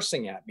and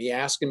cursing at me,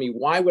 asking me,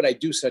 why would I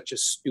do such a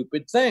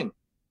stupid thing?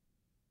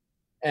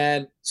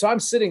 And so I'm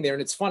sitting there,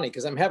 and it's funny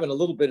because I'm having a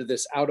little bit of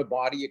this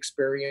out-of-body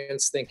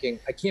experience thinking,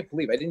 I can't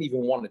believe I didn't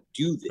even want to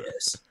do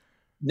this.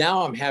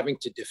 Now I'm having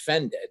to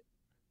defend it.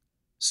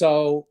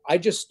 So I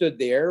just stood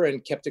there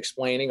and kept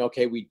explaining,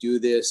 okay, we do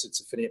this.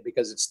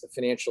 Because it's the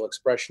financial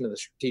expression of the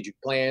strategic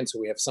plan. So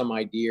we have some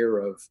idea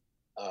of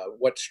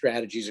what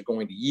strategies are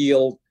going to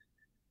yield.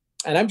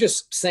 And I'm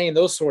just saying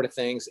those sort of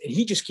things. And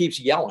he just keeps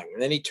yelling.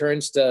 And then he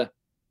turns to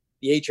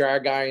the HR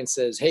guy and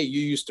says, hey, you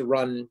used to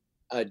run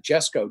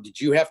Jesco. Did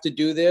you have to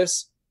do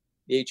this?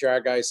 The HR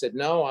guy said,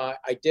 no, I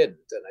didn't.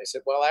 And I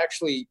said, well,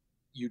 actually,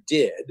 you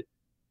did.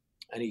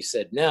 And he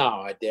said,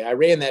 no, I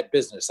ran that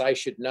business. I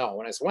should know.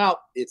 And I said,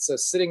 well, it's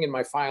sitting in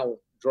my file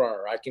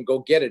drawer. I can go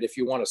get it if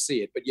you want to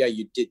see it. But yeah,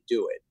 you did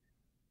do it.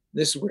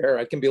 This is where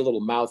I can be a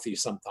little mouthy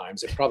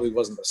sometimes. It probably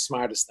wasn't the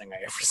smartest thing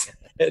I ever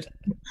said,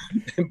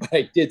 but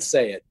I did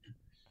say it.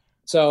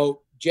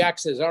 So Jack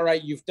says, all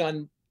right, you've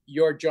done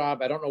your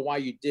job. I don't know why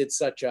you did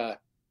such a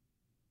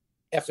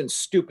effing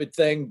stupid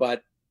thing,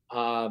 but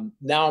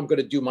now I'm going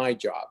to do my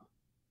job.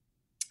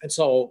 And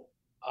so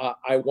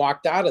I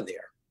walked out of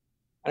there.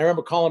 I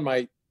remember calling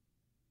my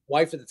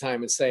wife at the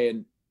time and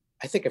saying,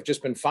 I think I've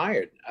just been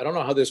fired. I don't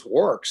know how this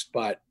works,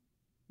 but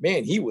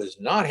man, he was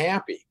not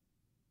happy.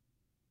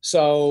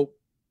 So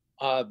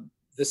the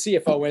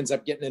CFO ends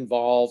up getting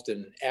involved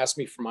and asked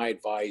me for my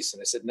advice.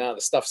 And I said, no,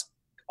 the stuff's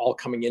all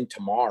coming in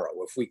tomorrow.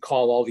 If we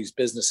call all these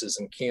businesses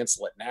and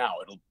cancel it now,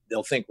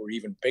 they'll think we're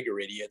even bigger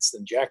idiots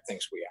than Jack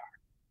thinks we are.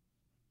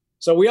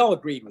 So we all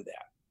agreed with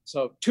that.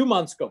 So 2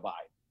 months go by.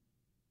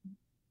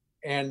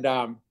 And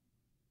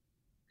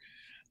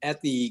at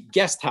the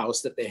guest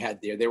house that they had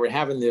there, they were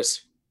having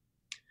this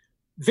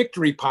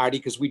victory party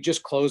because we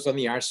just closed on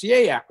the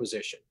RCA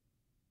acquisition.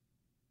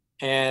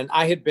 And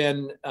I had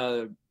been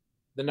the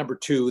number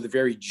 2, the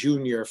very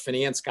junior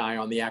finance guy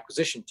on the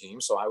acquisition team.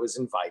 So I was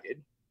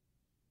invited.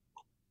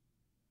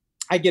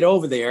 I get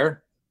over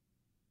there,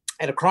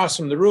 and across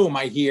from the room,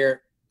 I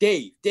hear,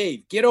 Dave,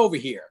 get over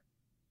here.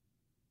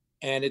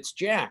 And it's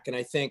Jack. And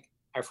I think,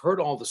 I've heard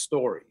all the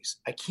stories.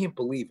 I can't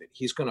believe it.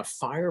 He's going to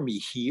fire me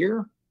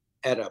here?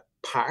 at a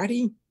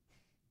party?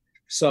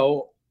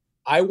 So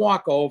I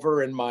walk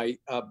over, and my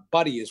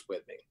buddy is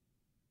with me.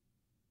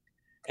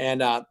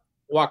 And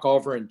walk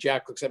over, and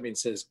Jack looks at me and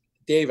says,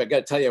 Dave, I got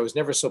to tell you, I was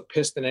never so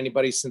pissed at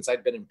anybody since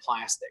I'd been in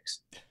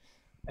plastics.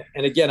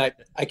 And again,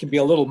 I can be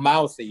a little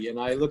mouthy. And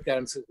I looked at him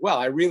and said, well,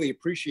 I really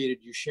appreciated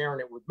you sharing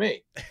it with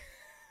me.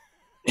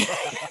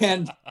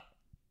 And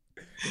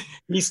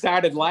he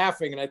started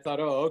laughing, and I thought,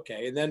 oh,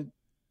 okay. And then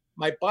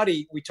my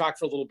buddy, we talked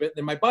for a little bit. And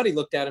then my buddy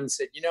looked at him and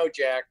said,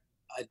 Jack,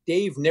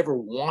 Dave never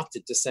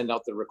wanted to send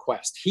out the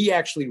request. He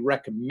actually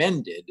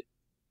recommended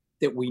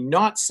that we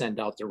not send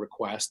out the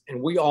request,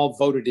 and we all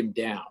voted him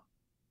down.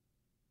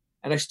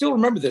 And I still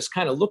remember this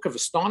kind of look of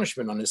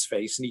astonishment on his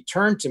face. And he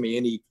turned to me,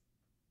 and he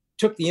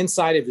took the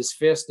inside of his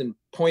fist and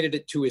pointed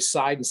it to his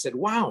side and said,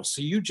 wow,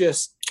 so you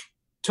just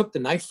took the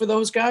knife for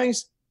those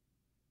guys?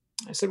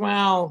 I said,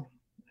 well,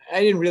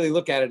 I didn't really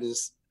look at it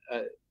as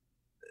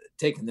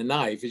taking the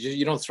knife. It's just,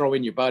 you don't throw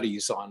in your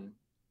buddies on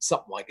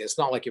something like it. It's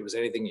not like it was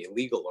anything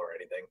illegal or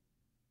anything.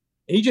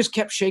 And he just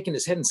kept shaking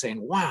his head and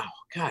saying, wow,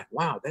 God,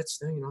 wow,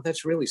 that's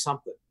really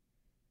something.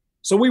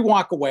 So we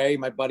walk away,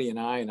 my buddy and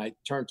I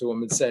turned to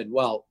him and said,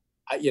 well,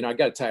 I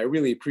got to tell you, I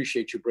really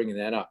appreciate you bringing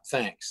that up.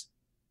 Thanks.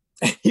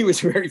 And he was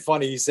very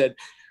funny. He said,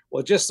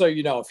 well, just so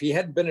you know, if he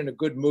hadn't been in a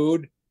good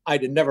mood,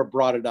 I'd have never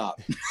brought it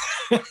up.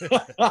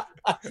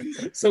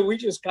 So we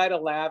just kind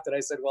of laughed, and I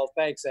said, well,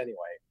 thanks anyway.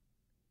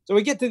 So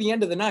we get to the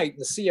end of the night,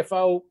 and the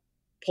CFO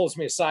pulls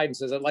me aside and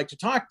says, I'd like to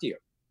talk to you.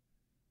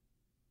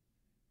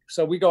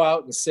 So we go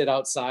out and sit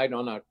outside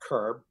on a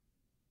curb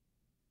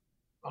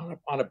on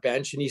a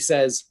bench, and he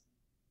says,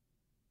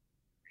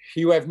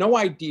 you have no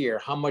idea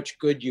how much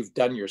good you've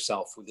done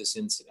yourself with this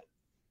incident.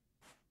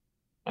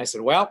 I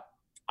said, well,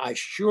 I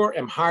sure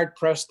am hard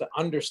pressed to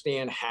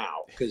understand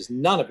how, because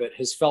none of it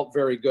has felt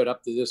very good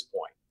up to this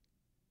point.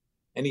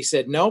 And he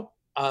said, nope,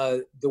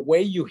 the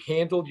way you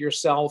handled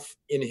yourself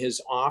in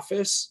his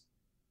office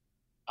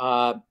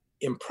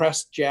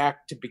impressed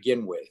Jack to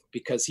begin with,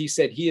 because he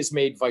said he has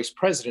made vice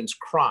presidents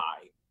cry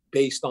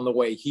based on the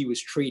way he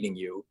was treating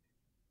you.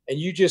 And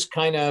you just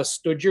kind of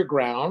stood your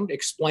ground,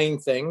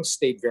 explained things,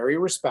 stayed very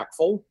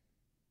respectful.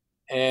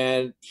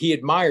 And he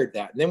admired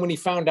that. And then when he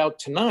found out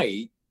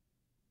tonight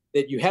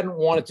that you hadn't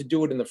wanted to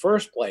do it in the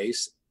first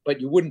place, but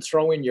you wouldn't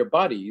throw in your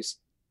buddies,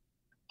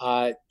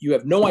 you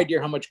have no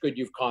idea how much good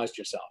you've caused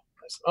yourself.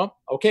 I said, oh,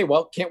 okay,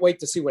 well, can't wait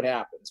to see what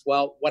happens.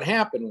 Well, what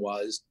happened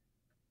was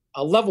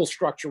a level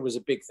structure was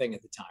a big thing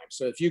at the time.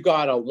 So if you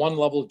got a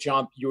 1-level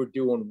jump, you were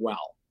doing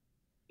well.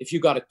 If you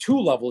got a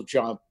 2-level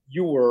jump,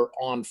 you were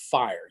on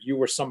fire. You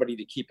were somebody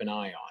to keep an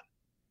eye on.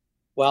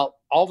 Well,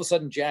 all of a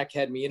sudden, Jack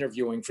had me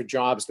interviewing for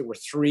jobs that were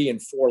 3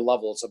 and 4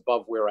 levels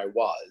above where I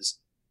was.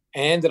 I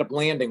ended up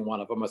landing one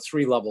of them, a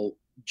 3-level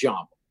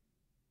jump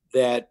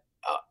that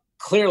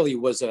clearly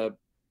was a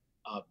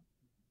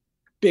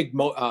big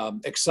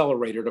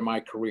accelerator to my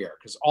career,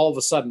 because all of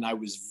a sudden I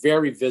was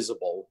very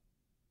visible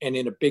and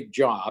in a big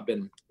job.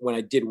 And when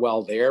I did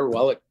well there,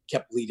 well, it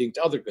kept leading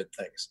to other good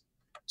things.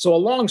 So a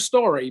long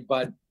story,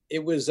 but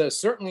it was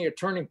certainly a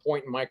turning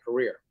point in my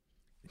career.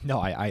 No,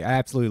 I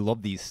absolutely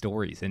love these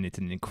stories, and it's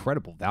an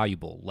incredible,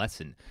 valuable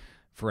lesson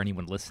for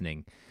anyone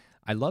listening.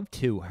 I love,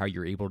 too, how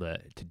you're able to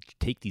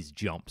take these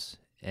jumps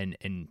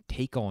and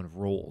take on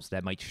roles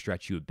that might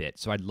stretch you a bit.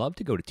 So I'd love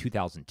to go to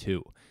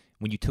 2002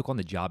 when you took on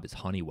the job as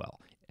Honeywell,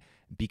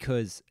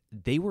 because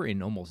they were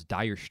in almost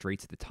dire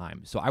straits at the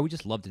time. So I would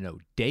just love to know,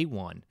 day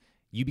one,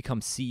 you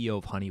become CEO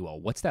of Honeywell.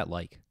 What's that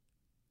like?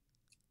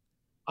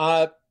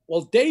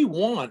 Well, day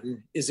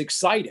one is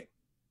exciting,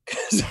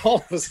 because all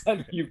of a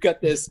sudden you've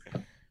got this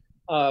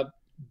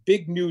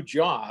big new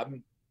job,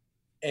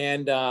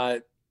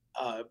 and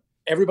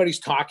everybody's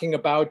talking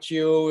about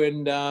you.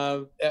 And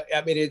I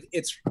mean,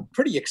 it's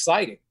pretty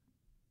exciting.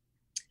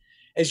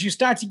 As you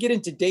start to get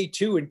into day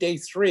 2 and day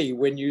 3,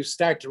 when you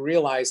start to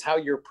realize how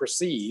you're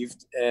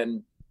perceived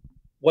and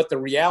what the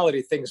reality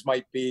of things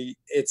might be,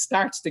 it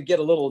starts to get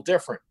a little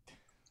different.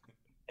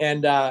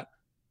 And I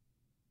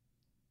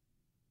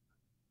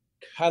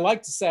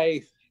like to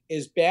say,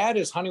 as bad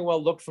as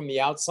Honeywell looked from the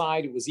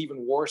outside, it was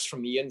even worse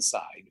from the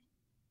inside.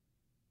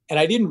 And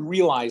I didn't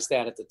realize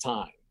that at the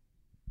time.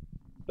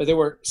 But there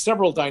were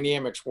several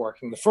dynamics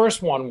working. The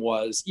first one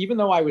was, even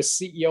though I was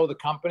CEO of the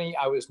company,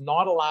 I was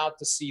not allowed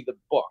to see the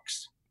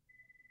books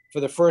for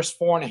the first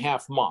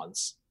 4.5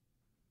 months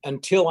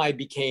until I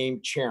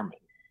became chairman.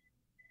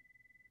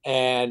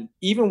 And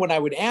even when I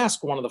would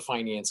ask one of the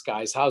finance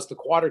guys, how's the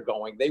quarter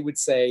going? They would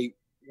say,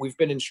 we've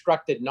been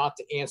instructed not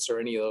to answer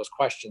any of those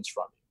questions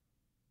from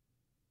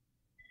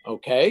you.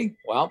 Okay,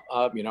 well,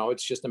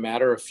 it's just a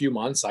matter of a few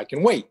months. I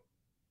can wait.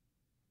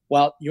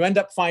 Well, you end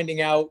up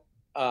finding out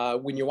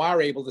when you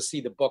are able to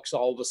see the books,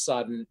 all of a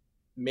sudden,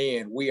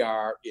 man, we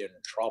are in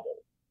trouble.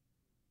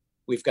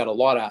 We've got a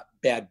lot of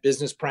bad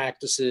business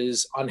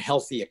practices,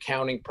 unhealthy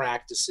accounting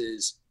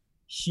practices,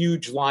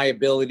 huge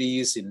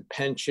liabilities in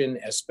pension,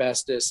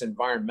 asbestos,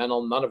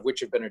 environmental, none of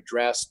which have been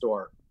addressed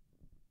or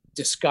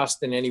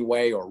discussed in any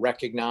way or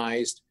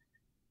recognized.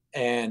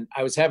 And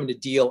I was having to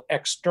deal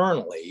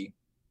externally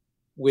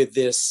with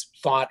this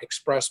thought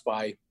expressed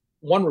by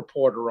one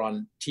reporter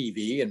on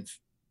TV and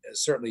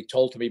certainly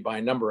told to me by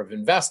a number of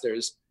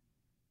investors.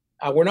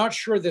 We're not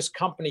sure this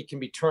company can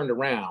be turned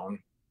around.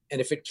 And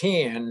if it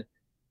can,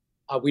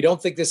 we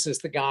don't think this is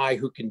the guy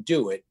who can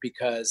do it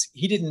because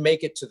he didn't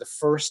make it to the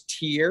first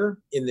tier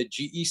in the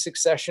GE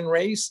succession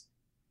race.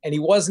 And he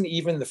wasn't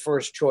even the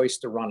first choice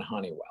to run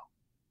Honeywell.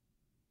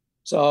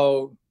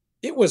 So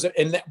it was,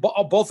 and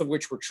both of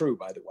which were true,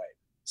 by the way.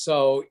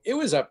 So it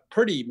was a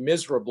pretty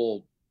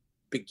miserable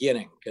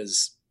beginning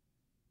because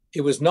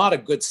it was not a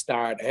good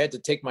start. I had to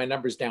take my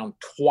numbers down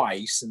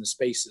twice in the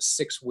space of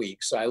 6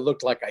 weeks. So I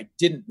looked like I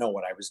didn't know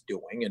what I was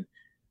doing. And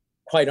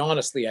quite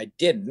honestly, I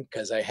didn't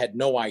because I had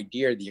no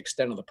idea the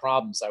extent of the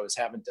problems I was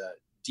having to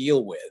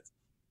deal with.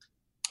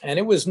 And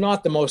it was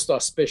not the most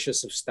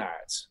auspicious of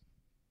starts.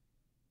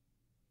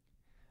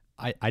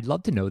 I'd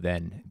love to know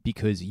then,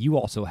 because you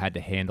also had to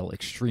handle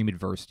extreme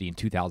adversity in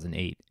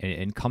 2008.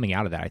 And coming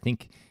out of that, I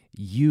think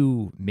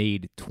you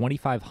made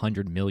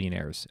 2,500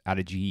 millionaires out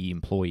of GE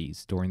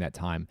employees during that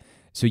time.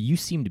 So you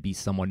seem to be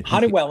someone who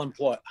Honeywell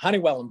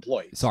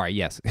employees. Sorry,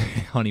 yes,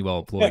 Honeywell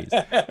employees.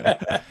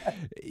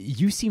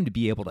 You seem to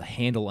be able to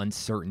handle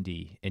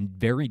uncertainty in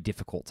very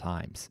difficult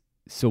times.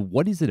 So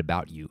what is it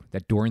about you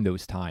that during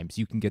those times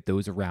you can get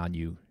those around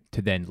you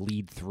to then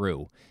lead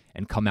through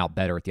and come out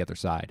better at the other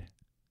side?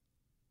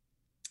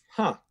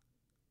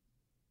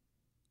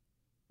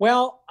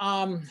 Well,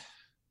 I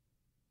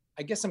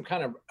guess I'm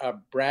kind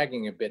of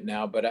bragging a bit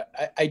now, but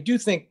I do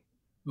think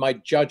my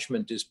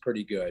judgment is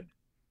pretty good.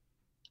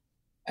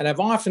 And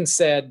I've often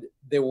said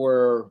there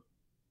were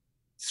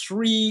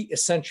 3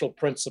 essential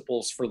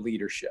principles for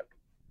leadership.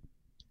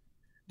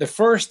 The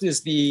first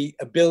is the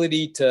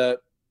ability to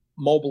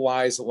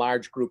mobilize a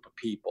large group of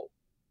people.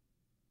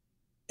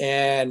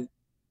 And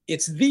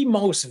it's the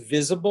most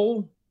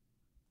visible.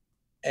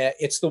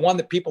 It's the one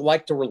that people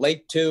like to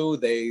relate to.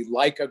 They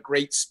like a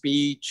great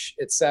speech,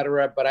 et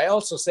cetera. But I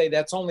also say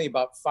that's only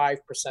about 5%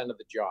 of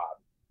the job.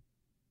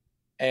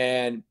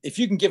 And if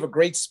you can give a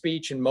great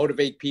speech and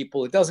motivate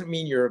people, it doesn't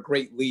mean you're a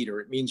great leader.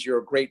 It means you're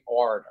a great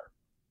orator.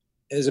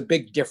 There's a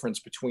big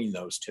difference between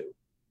those two.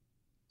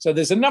 So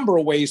there's a number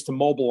of ways to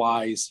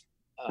mobilize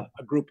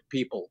a group of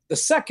people. The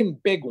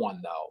second big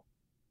one,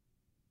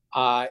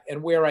 though,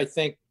 and where I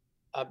think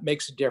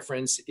makes a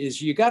difference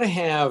is you got to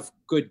have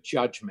good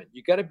judgment.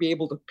 You got to be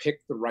able to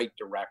pick the right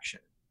direction.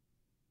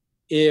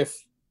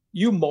 If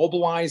you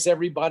mobilize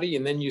everybody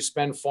and then you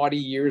spend 40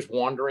 years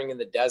wandering in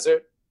the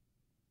desert,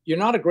 you're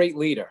not a great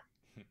leader.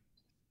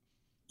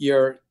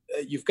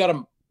 You've got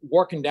them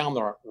working down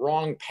the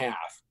wrong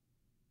path.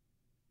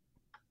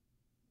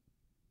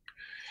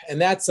 And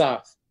that's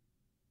a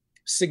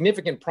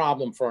significant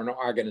problem for an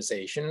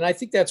organization. And I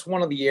think that's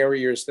one of the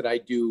areas that I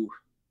do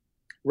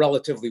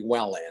relatively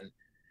well in.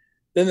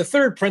 Then the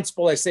third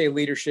principle I say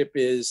leadership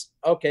is,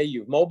 okay,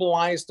 you've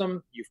mobilized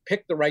them, you've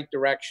picked the right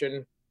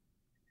direction.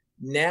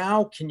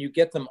 Now, can you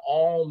get them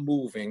all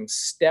moving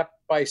step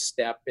by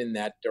step in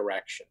that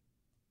direction?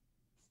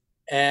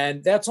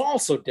 And that's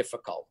also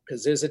difficult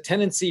because there's a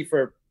tendency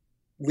for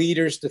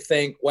leaders to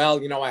think, well,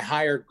 I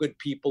hire good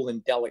people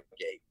and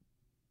delegate.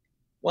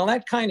 Well,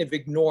 that kind of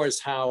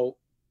ignores how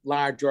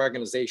large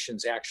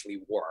organizations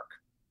actually work,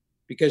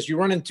 because you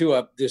run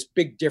into this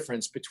big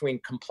difference between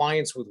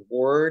compliance with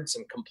words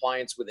and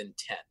compliance with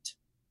intent.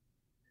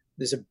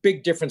 There's a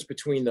big difference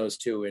between those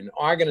two, and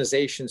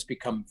organizations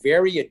become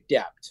very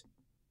adept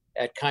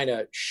at kind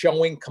of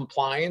showing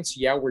compliance.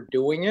 Yeah, we're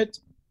doing it,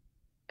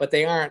 but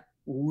they aren't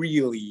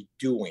really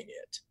doing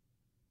it.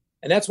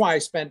 And that's why I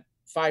spent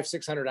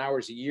 500-600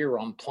 hours a year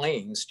on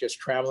planes, just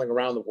traveling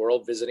around the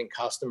world, visiting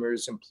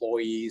customers,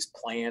 employees,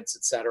 plants,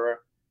 et cetera,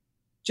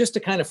 just to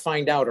kind of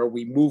find out, are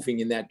we moving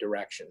in that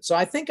direction? So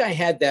I think I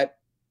had that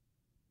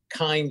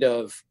kind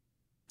of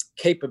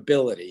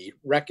capability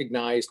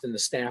recognized in the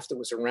staff that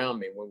was around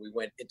me when we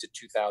went into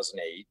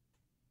 2008.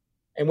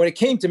 And when it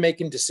came to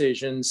making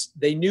decisions,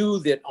 they knew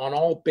that on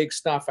all big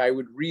stuff, I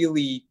would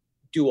really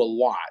do a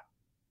lot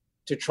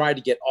to try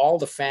to get all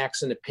the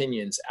facts and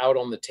opinions out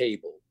on the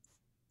table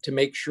to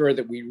make sure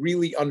that we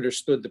really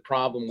understood the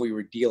problem we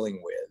were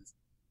dealing with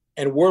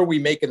and were we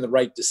making the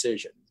right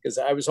decision. Because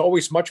I was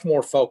always much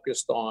more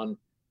focused on,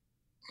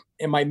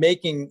 am I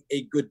making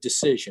a good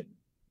decision,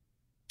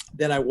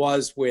 than I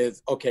was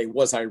with, okay,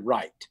 was I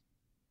right?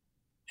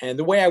 And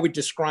the way I would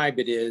describe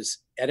it is,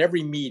 at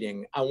every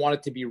meeting, I want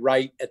it to be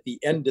right at the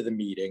end of the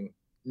meeting,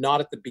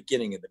 not at the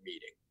beginning of the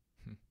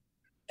meeting.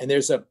 And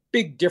there's a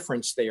big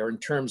difference there in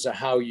terms of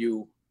how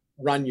you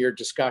run your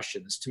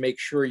discussions to make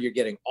sure you're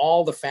getting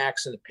all the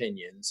facts and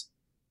opinions,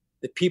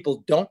 that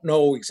people don't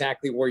know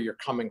exactly where you're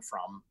coming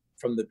from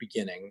the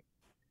beginning,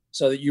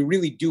 so that you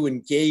really do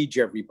engage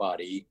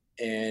everybody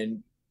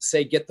and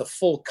say, get the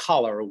full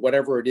color of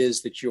whatever it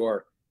is that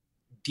you're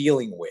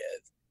dealing with.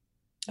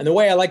 And the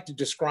way I like to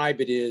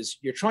describe it is,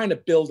 you're trying to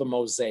build a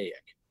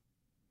mosaic.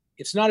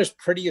 It's not as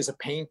pretty as a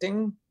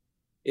painting.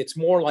 It's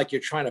more like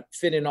you're trying to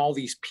fit in all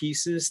these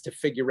pieces to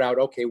figure out,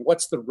 okay,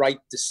 what's the right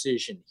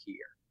decision here?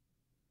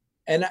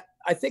 And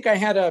I think I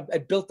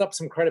had built up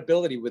some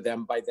credibility with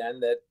them by then,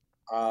 that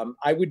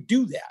I would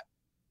do that.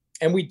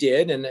 And we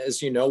did. And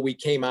as you know, we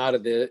came out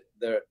of the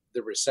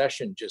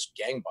recession just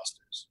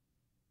gangbusters.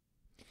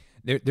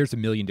 There's a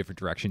million different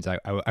directions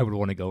I would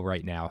want to go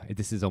right now.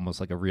 This is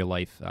almost like a real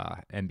life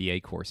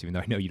MBA course, even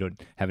though I know you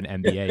don't have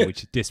an MBA,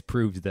 which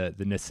disproves the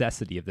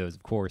necessity of those,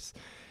 of course.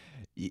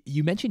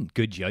 You mentioned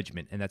good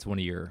judgment, and that's one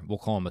of your, we'll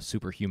call them a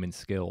superhuman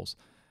skills.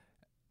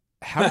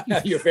 How do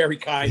you You're very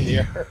kind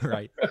there.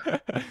 Right.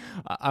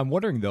 I'm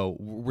wondering, though,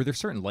 were there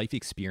certain life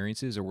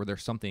experiences or were there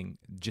something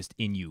just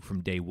in you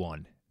from day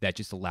one that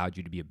just allowed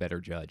you to be a better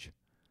judge?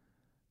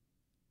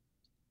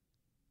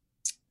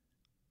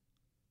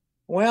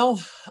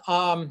 Well,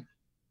 I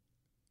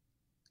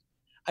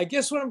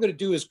guess what I'm going to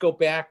do is go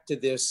back to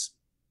this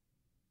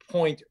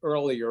point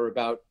earlier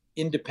about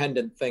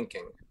independent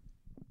thinking.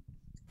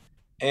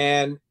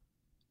 And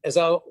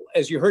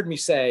as you heard me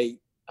say,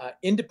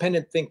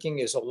 independent thinking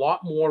is a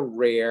lot more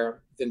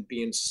rare than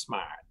being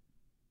smart.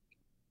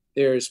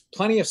 There's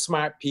plenty of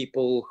smart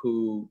people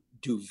who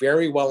do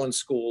very well in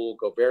school,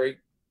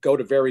 go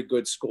to very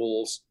good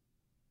schools,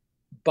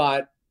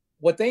 but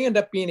what they end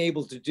up being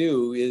able to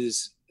do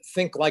is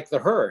think like the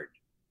herd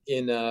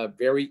in a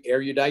very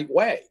erudite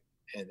way.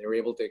 And they're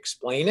able to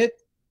explain it.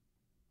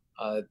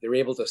 They're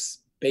able to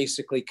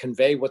basically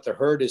convey what the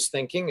herd is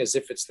thinking as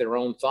if it's their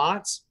own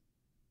thoughts.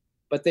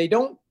 But they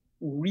don't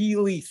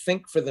really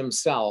think for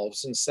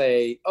themselves and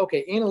say,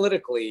 okay,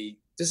 analytically,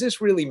 does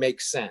this really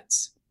make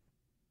sense?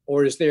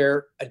 Or is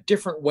there a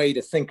different way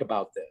to think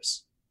about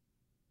this?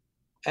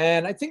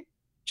 And I think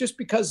just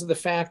because of the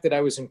fact that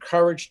I was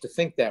encouraged to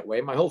think that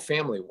way, my whole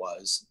family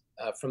was,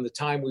 from the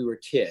time we were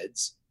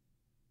kids.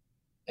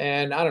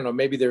 And I don't know,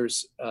 maybe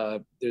there's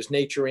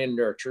nature and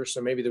nurture.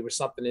 So maybe there was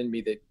something in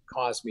me that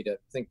caused me to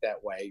think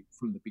that way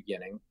from the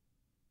beginning.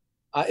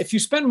 If you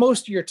spend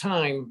most of your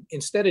time,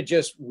 instead of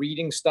just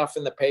reading stuff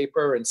in the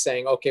paper and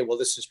saying, okay, well,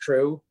 this is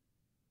true,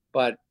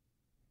 but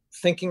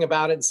thinking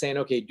about it and saying,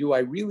 okay, do I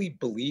really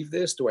believe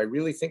this? Do I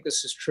really think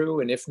this is true?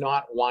 And if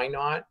not, why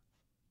not?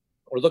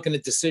 Or looking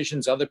at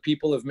decisions other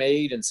people have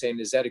made and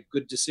saying, is that a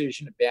good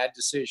decision, a bad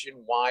decision?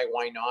 Why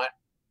not?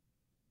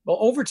 Well,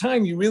 over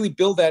time, you really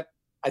build that,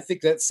 I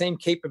think, that same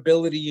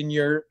capability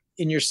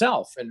in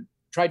yourself, and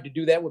tried to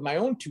do that with my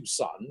own two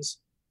sons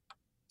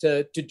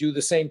to do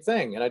the same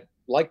thing. And I'd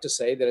like to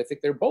say that I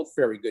think they're both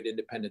very good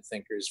independent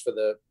thinkers for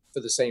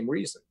the same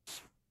reason.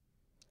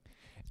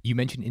 You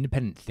mentioned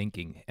independent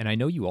thinking, and I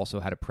know you also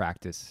had a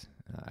practice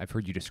I've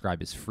heard you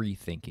describe as free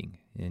thinking,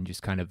 and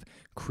just kind of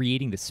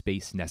creating the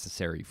space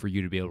necessary for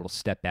you to be able to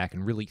step back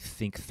and really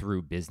think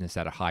through business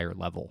at a higher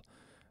level.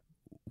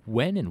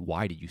 When and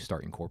why did you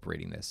start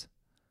incorporating this?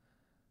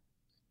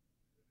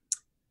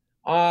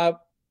 Yeah,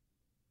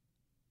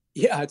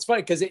 it's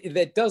funny because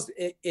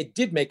it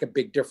did make a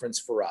big difference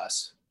for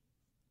us.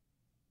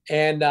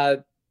 And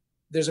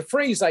there's a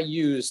phrase I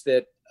use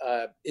that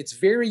it's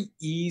very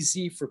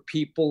easy for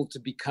people to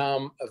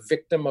become a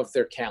victim of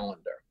their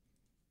calendar.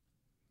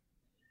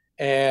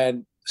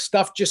 And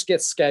stuff just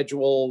gets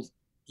scheduled.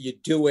 You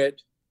do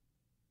it.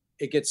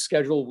 It gets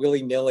scheduled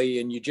willy-nilly,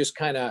 and you just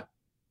kind of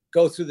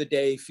go through the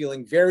day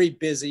feeling very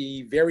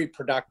busy, very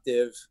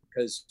productive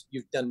because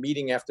you've done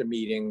meeting after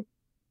meeting.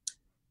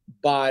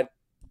 But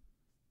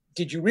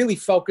did you really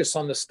focus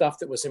on the stuff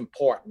that was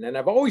important? And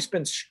I've always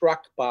been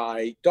struck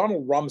by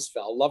Donald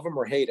Rumsfeld, love him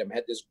or hate him,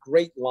 had this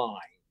great line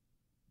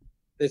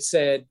that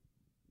said,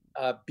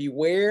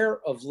 beware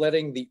of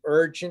letting the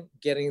urgent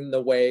get in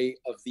the way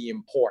of the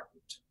important.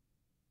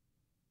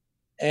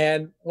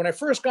 And when I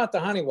first got to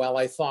Honeywell,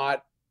 I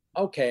thought,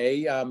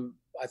 okay,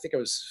 I think I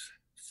was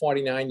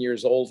 49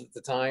 years old at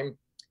the time.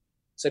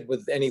 Said,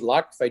 with any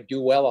luck, if I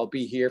do well, I'll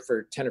be here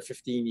for 10 or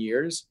 15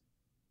 years.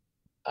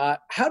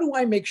 How do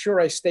I make sure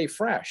I stay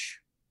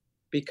fresh?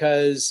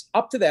 Because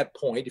up to that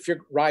point, if you're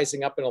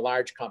rising up in a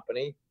large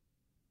company,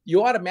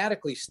 you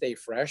automatically stay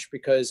fresh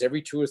because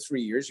every 2 or 3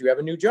 years you have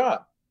a new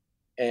job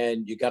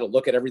and you got to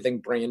look at everything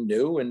brand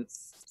new and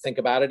think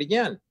about it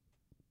again.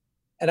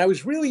 And I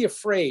was really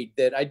afraid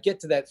that I'd get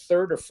to that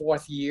third or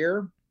fourth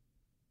year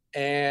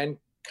and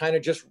kind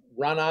of just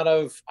run out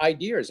of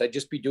ideas. I'd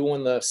just be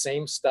doing the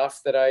same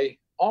stuff that I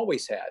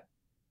always had.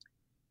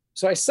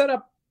 So I set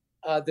up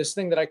this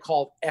thing that I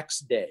called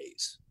X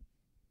days.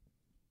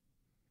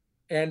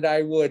 And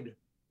I would,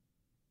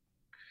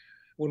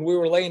 when we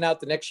were laying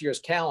out the next year's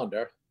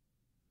calendar,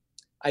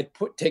 I'd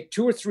take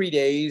 2 or 3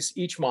 days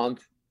each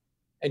month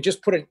and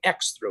just put an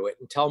X through it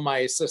and tell my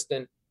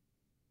assistant,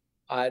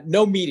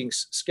 no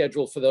meetings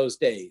scheduled for those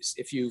days.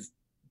 If you've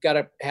got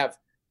to have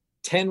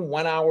 10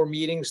 one-hour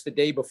meetings the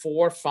day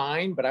before,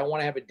 fine, but I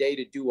want to have a day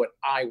to do what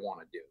I want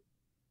to do.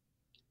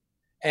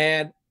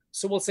 And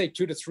so we'll say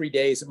 2 to 3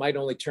 days. It might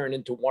only turn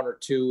into 1 or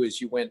 2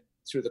 as you went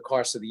through the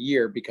course of the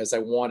year because I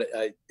want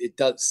it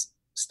does,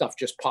 stuff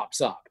just pops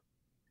up.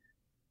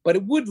 But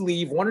it would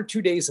leave 1 or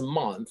 2 days a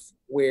month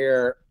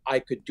where I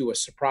could do a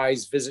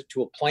surprise visit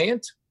to a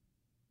plant.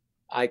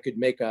 I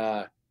could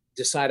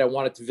decide I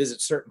wanted to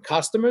visit certain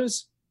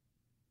customers,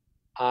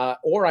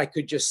 or I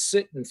could just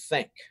sit and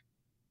think.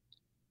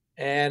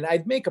 And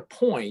I'd make a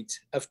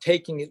point of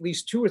taking at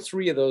least 2 or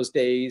 3 of those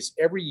days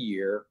every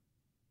year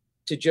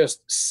to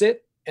just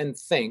sit and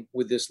think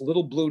with this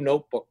little blue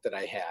notebook that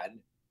I had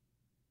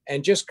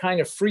and just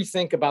kind of free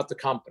think about the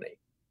company.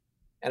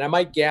 And I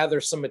might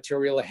gather some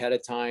material ahead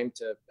of time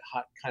to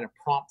kind of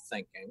prompt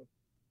thinking.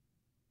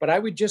 But I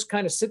would just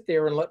kind of sit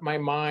there and let my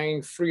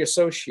mind free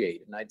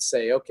associate. And I'd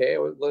say, okay,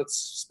 well, let's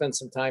spend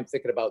some time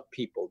thinking about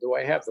people. Do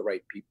I have the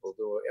right people?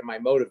 Am I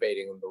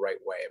motivating them the right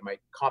way? Am I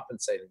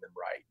compensating them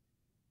right?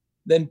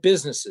 Then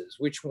businesses,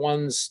 which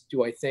ones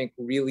do I think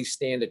really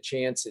stand a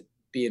chance at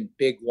being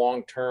big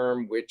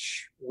long-term,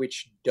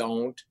 which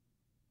don't?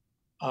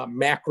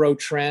 Macro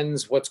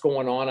trends, what's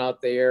going on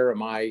out there?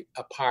 Am I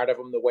a part of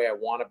them the way I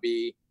want to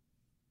be?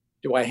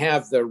 Do I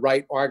have the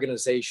right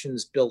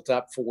organizations built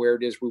up for where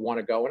it is we want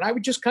to go? And I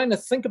would just kind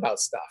of think about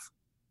stuff.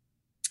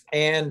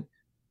 And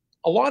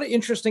a lot of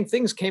interesting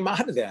things came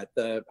out of that.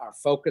 Our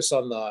focus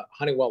on the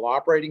Honeywell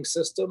operating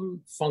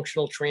system,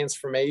 functional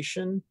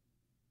transformation,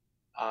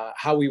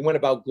 how we went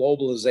about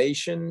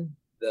globalization,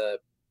 the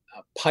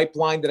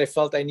pipeline that I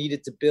felt I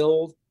needed to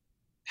build.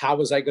 How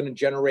was I going to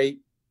generate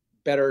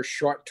better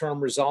short-term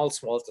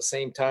results while at the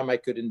same time I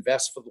could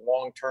invest for the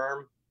long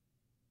term?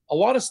 A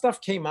lot of stuff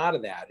came out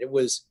of that. It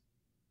was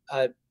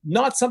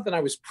not something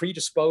I was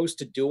predisposed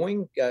to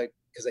doing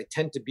because I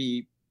tend to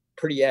be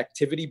pretty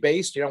activity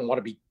based. You don't want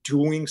to be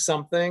doing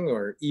something,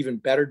 or even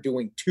better,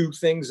 doing 2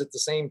 things at the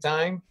same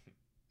time.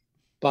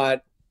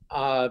 But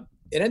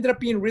it ended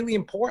up being really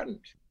important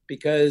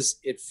because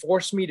it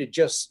forced me to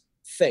just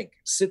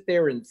sit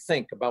there and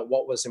think about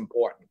what was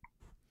important.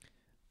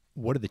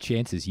 What are the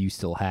chances you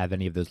still have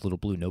any of those little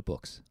blue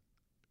notebooks?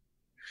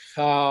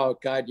 Oh,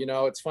 God,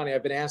 it's funny.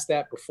 I've been asked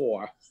that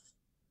before.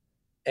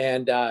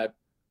 And,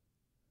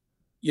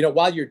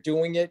 while you're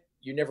doing it,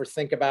 you never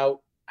think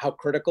about how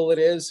critical it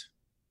is.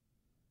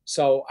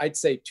 So I'd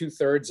say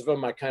 2/3 of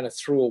them I kind of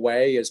threw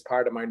away as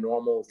part of my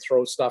normal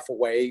throw stuff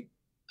away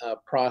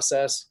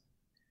process.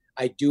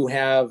 I do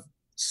have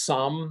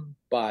some,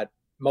 but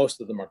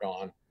most of them are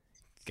gone.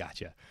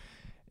 Gotcha.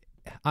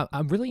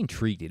 I'm really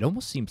intrigued. It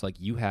almost seems like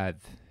you have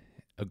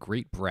a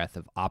great breadth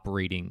of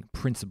operating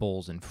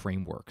principles and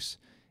frameworks.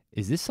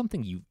 Is this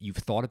something you've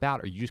thought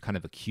about, or you just kind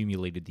of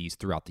accumulated these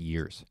throughout the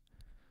years?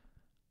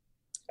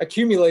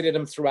 Accumulated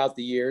them throughout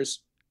the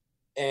years.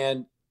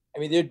 And I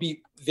mean, there'd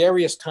be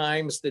various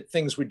times that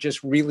things would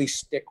just really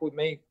stick with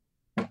me.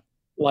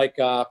 Like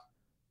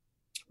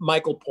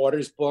Michael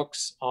Porter's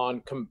books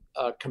on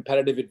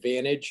competitive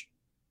advantage.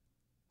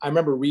 I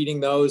remember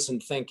reading those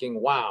and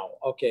thinking, wow,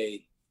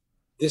 okay,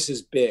 this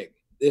is big.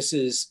 This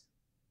is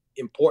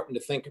important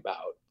to think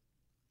about.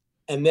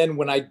 And then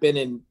when I'd been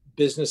in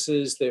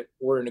businesses that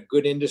were in a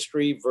good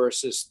industry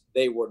versus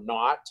they were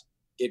not,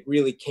 it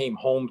really came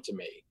home to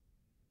me.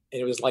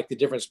 And it was like the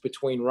difference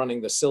between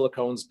running the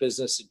silicones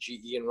business at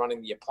GE and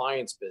running the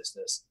appliance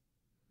business.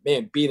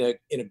 Man, being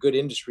in a good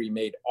industry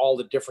made all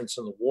the difference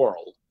in the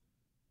world.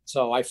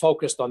 So I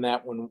focused on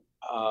that when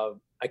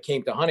I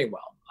came to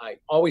Honeywell. I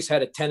always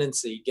had a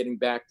tendency, getting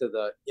back to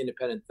the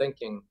independent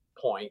thinking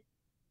point,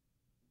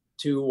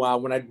 to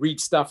when I'd read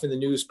stuff in the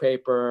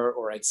newspaper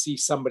or I'd see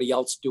somebody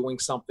else doing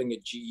something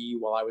at GE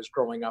while I was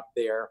growing up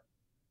there,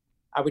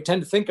 I would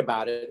tend to think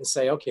about it and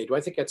say, okay, do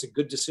I think that's a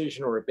good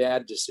decision or a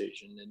bad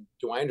decision? And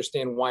do I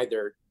understand why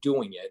they're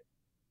doing it?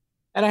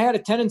 And I had a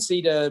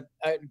tendency I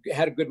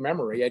had a good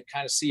memory. I'd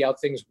kind of see how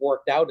things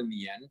worked out in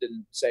the end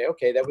and say,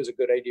 okay, that was a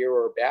good idea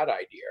or a bad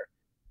idea.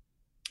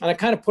 And I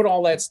kind of put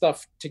all that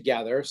stuff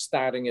together,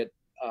 starting at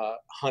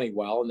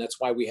Honeywell. And that's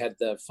why we had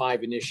the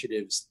 5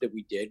 initiatives that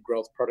we did: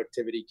 growth,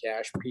 productivity,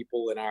 cash,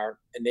 people, and our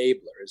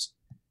enablers.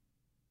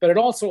 But it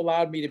also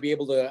allowed me to be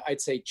able to, I'd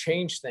say,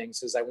 change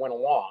things as I went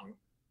along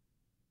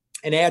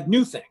and add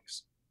new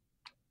things.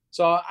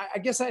 So I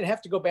guess I'd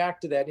have to go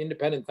back to that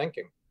independent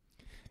thinking.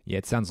 Yeah,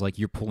 it sounds like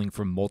you're pulling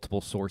from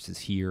multiple sources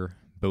here,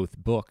 both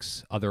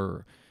books,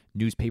 other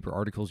newspaper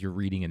articles you're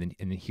reading, and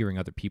then hearing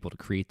other people to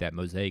create that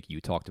mosaic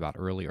you talked about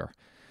earlier.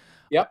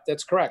 Yep,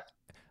 that's correct.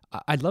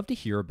 I'd love to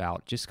hear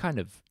about just kind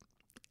of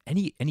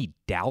any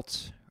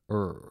doubts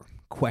or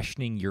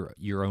questioning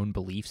your own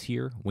beliefs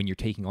here when you're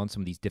taking on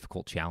some of these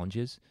difficult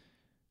challenges.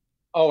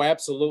 Oh,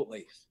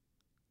 absolutely.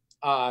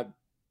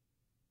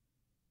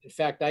 In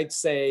fact, I'd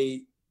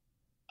say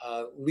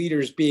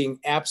leaders being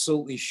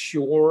absolutely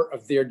sure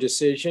of their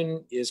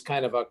decision is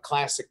kind of a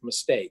classic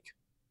mistake.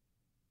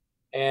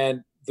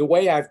 And the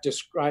way I've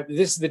described,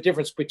 this is the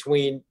difference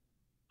between,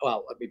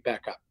 well, let me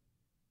back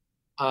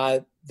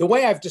up. The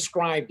way I've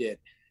described it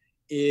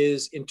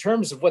is in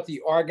terms of what the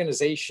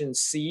organization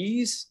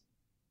sees,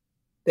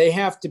 they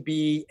have to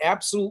be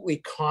absolutely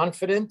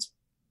confident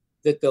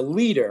that the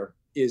leader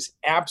is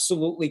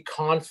absolutely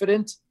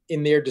confident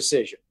in their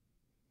decision,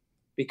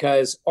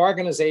 because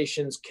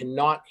organizations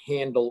cannot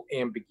handle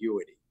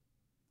ambiguity.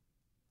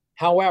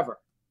 However,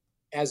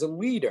 as a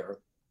leader,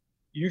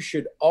 you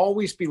should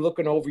always be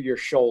looking over your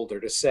shoulder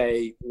to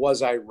say,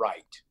 was I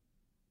right?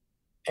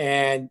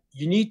 And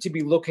you need to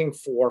be looking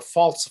for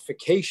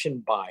falsification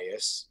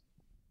bias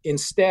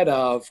instead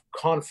of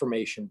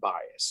confirmation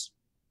bias.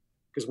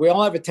 because we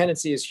all have a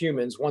tendency as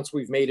humans, once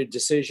we've made a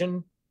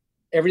decision,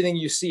 everything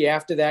you see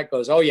after that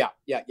goes, oh, yeah,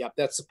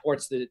 that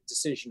supports the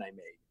decision I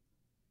made.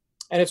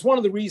 And it's one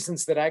of the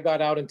reasons that I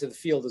got out into the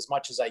field as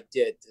much as I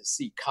did, to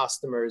see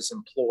customers,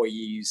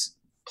 employees,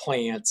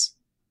 plants,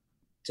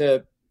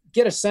 to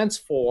get a sense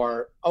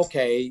for,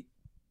 okay,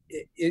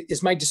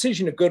 is my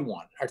decision a good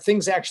one? Are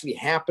things actually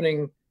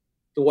happening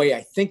the way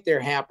I think they're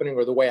happening,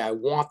 or the way I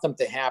want them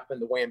to happen,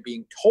 the way I'm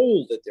being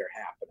told that they're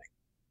happening?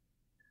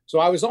 So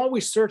I was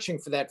always searching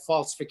for that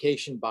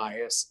falsification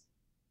bias.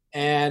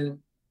 And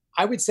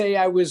I would say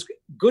I was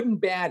good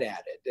and bad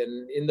at it.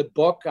 And in the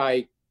book,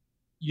 I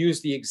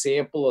used the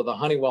example of the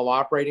Honeywell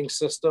operating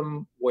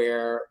system,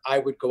 where I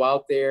would go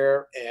out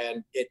there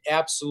and it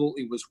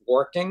absolutely was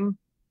working.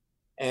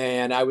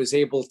 And I was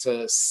able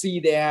to see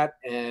that.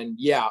 And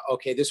yeah,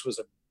 okay, this was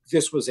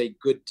a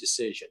good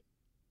decision.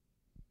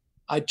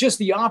 Just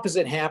the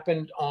opposite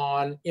happened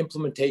on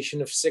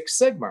implementation of Six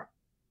Sigma,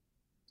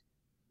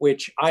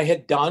 which I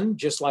had done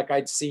just like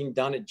I'd seen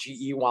done at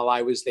GE while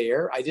I was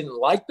there. I didn't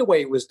like the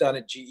way it was done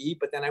at GE,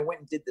 but then I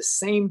went and did the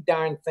same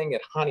darn thing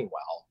at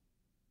Honeywell.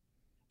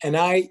 And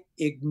I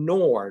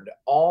ignored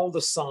all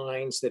the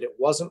signs that it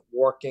wasn't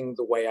working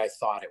the way I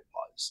thought it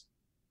was.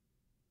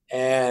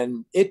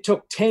 And it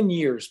took 10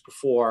 years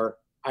before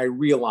I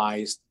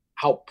realized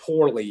how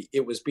poorly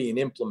it was being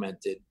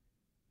implemented,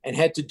 and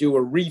had to do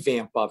a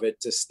revamp of it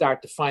to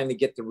start to finally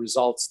get the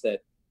results that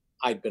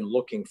I'd been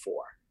looking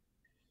for.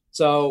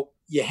 So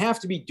you have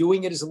to be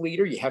doing it as a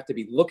leader. You have to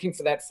be looking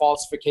for that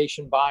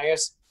falsification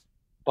bias,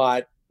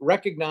 but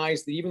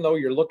recognize that even though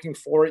you're looking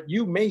for it,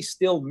 you may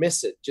still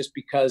miss it, just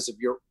because of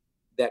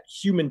that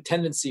human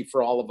tendency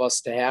for all of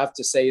us to have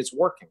to say it's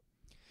working.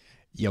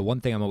 Yeah,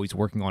 one thing I'm always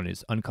working on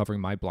is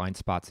uncovering my blind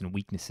spots and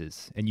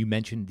weaknesses. And you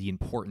mentioned the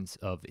importance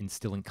of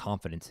instilling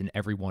confidence in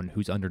everyone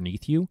who's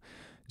underneath you.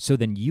 So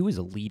then you as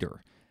a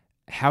leader,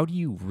 how do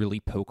you really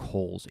poke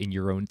holes in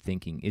your own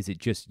thinking? Is it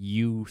just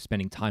you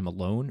spending time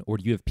alone, or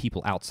do you have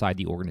people outside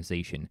the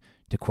organization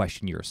to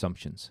question your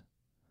assumptions?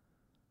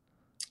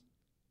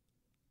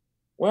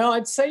 Well,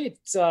 I'd say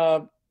it's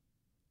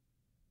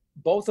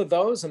both of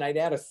those, and I'd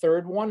add a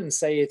third one and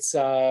say it's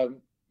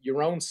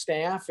your own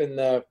staff and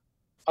the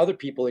other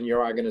people in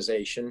your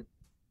organization.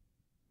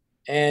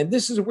 And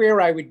this is where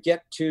I would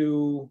get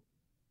to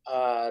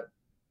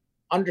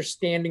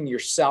understanding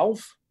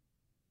yourself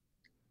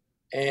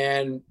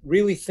and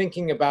really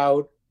thinking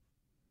about,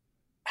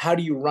 how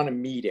do you run a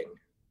meeting?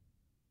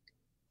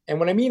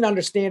 And when I mean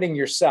understanding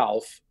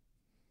yourself,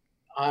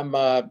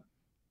 I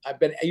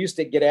used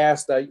to get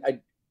asked, I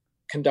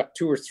conduct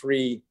 2 or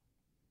 3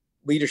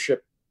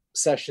 leadership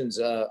sessions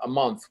a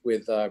month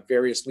with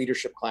various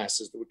leadership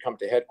classes that would come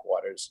to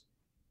headquarters.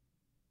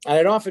 And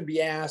I'd often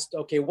be asked,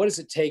 okay, what does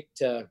it take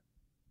to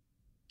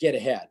get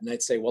ahead? And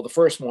I'd say, well, the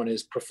first one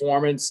is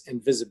performance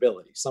and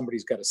visibility.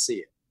 Somebody's got to see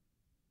it.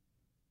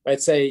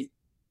 I'd say,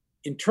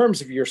 in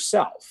terms of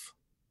yourself,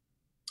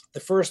 the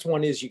first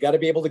one is you got to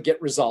be able to get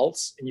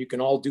results, and you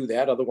can all do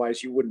that.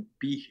 Otherwise, you wouldn't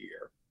be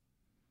here.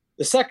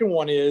 The second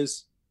one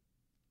is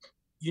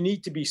you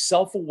need to be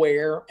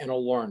self-aware and a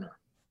learner.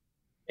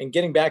 And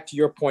getting back to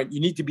your point,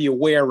 you need to be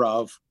aware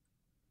of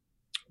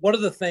what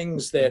are the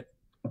things that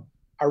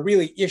are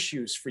really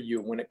issues for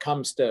you when it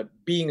comes to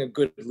being a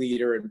good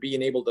leader and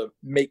being able to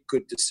make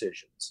good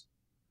decisions.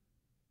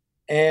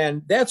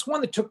 And that's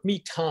one that took me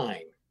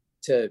time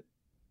to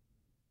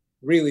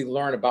really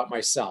learn about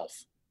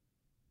myself.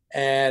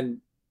 And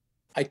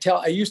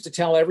I used to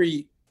tell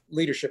every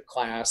leadership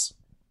class,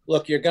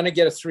 look, you're going to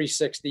get a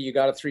 360. You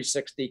got a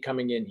 360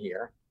 coming in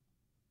here.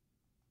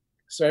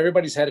 So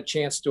everybody's had a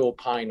chance to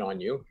opine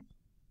on you.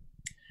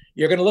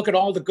 You're going to look at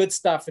all the good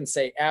stuff and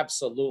say,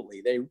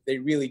 absolutely, they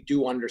really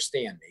do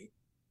understand me.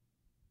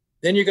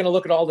 Then you're going to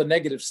look at all the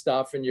negative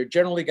stuff, and you're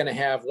generally going to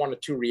have 1 or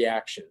 2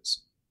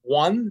 reactions.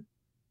 1,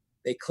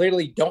 they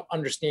clearly don't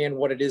understand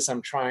what it is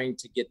I'm trying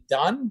to get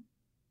done.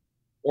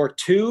 Or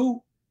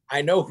 2,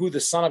 I know who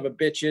the son of a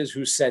bitch is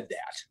who said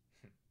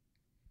that.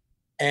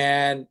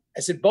 And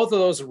I said, both of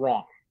those are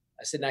wrong.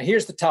 I said, now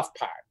here's the tough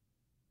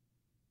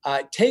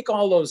part. Take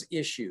all those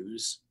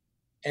issues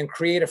and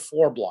create a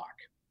 4-block.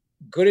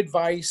 Good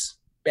advice,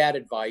 bad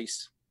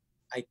advice.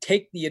 I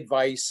take the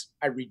advice,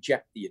 I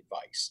reject the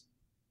advice.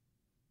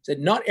 I said,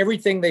 not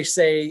everything they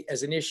say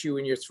as an issue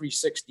in your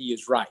 360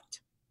 is right.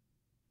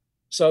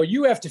 So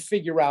you have to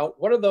figure out,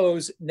 what are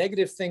those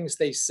negative things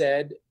they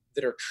said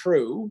that are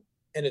true,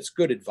 and it's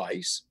good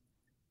advice.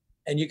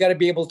 And you got to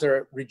be able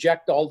to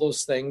reject all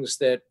those things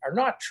that are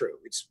not true.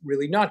 It's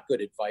really not good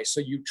advice.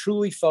 So you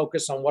truly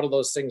focus on what are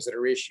those things that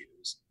are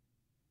issues.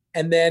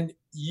 And then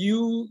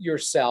you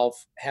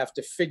yourself have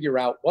to figure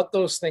out what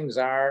those things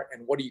are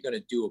and what are you going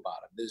to do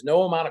about them. There's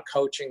no amount of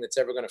coaching that's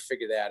ever going to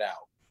figure that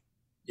out.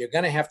 You're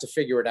going to have to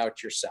figure it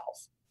out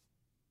yourself.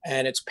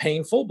 And it's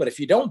painful, but if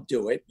you don't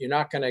do it, you're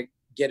not going to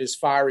get as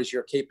far as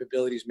your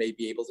capabilities may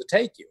be able to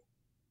take you.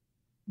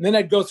 And then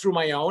I'd go through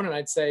my own and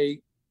I'd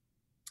say,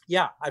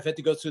 yeah, I've had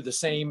to go through the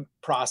same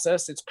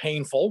process. It's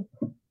painful.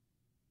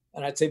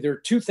 And I'd say there are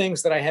two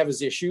things that I have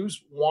as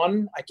issues.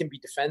 One, I can be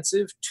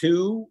defensive.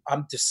 Two,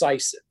 I'm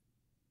decisive.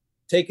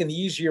 Taking the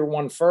easier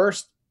one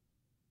first,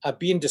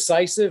 being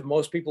decisive,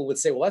 most people would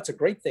say, well, that's a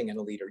great thing in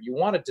a leader. You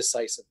want a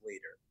decisive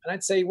leader. And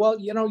I'd say, well,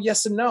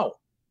 yes and no.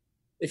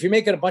 If you're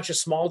making a bunch of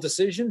small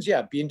decisions,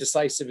 yeah, being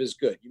decisive is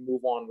good. You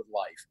move on with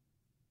life.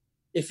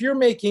 If you're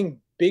making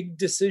big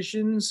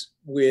decisions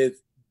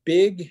with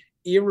big,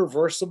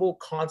 irreversible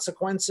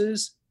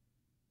consequences,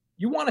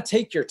 you want to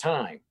take your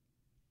time.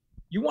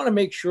 You want to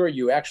make sure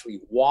you actually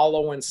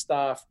wallow in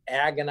stuff,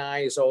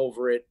 agonize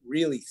over it,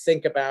 really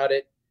think about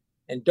it,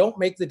 and don't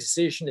make the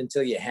decision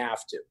until you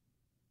have to.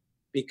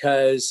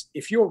 Because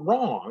if you're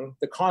wrong,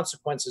 the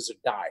consequences are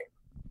dire.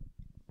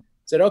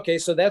 Said, okay,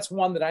 so that's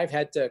one that I've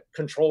had to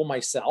control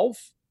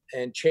myself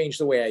and change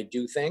the way I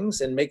do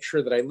things and make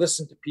sure that I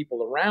listen to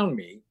people around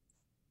me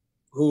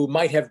who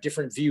might have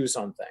different views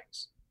on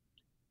things.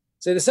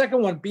 So the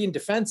second one, being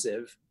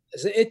defensive,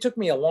 it took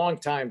me a long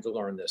time to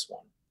learn this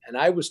one. And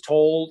I was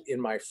told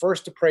in my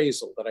first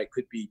appraisal that I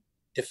could be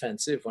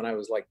defensive when I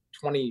was like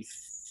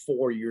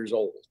 24 years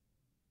old.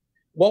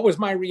 What was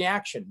my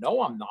reaction?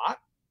 No, I'm not.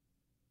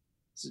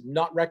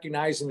 Not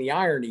recognizing the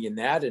irony in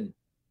that. And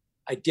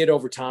I did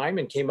over time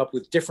and came up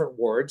with different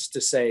words to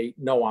say,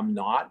 no, I'm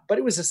not. But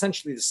it was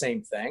essentially the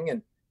same thing.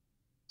 And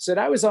said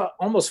I was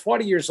almost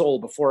 40 years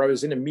old before I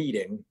was in a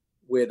meeting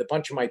with a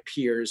bunch of my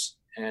peers.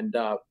 And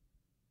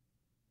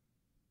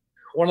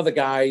one of the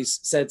guys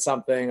said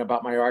something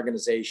about my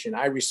organization.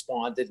 I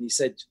responded and he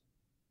said,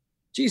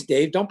 geez,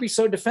 Dave, don't be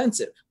so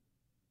defensive.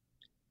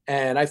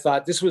 And I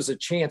thought this was a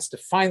chance to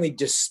finally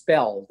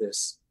dispel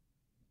this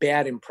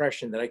bad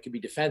impression that I could be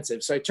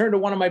defensive. So I turned to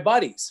one of my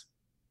buddies,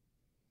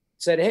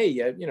 said,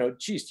 hey,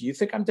 geez, do you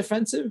think I'm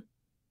defensive?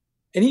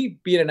 And he,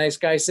 being a nice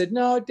guy, said,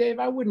 no, Dave,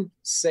 I wouldn't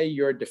say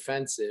you're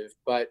defensive,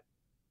 but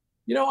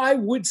I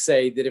would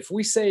say that if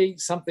we say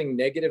something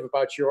negative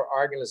about your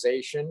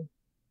organization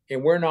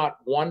and we're not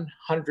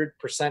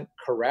 100%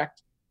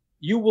 correct,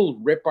 you will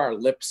rip our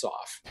lips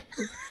off.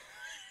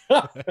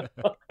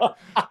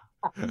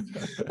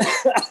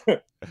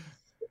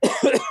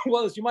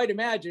 Well, as you might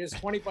imagine, it's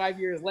 25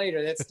 years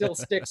later, that still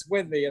sticks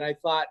with me. And I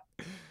thought,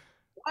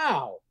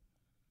 wow,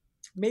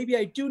 maybe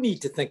I do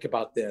need to think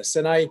about this.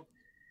 And I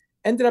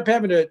ended up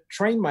having to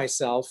train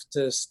myself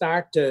to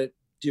start to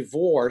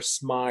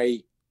divorce my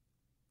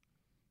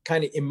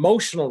kind of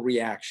emotional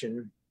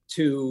reaction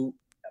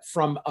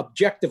from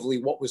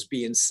objectively what was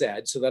being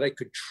said so that I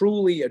could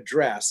truly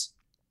address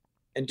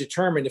and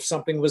determine if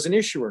something was an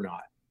issue or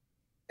not.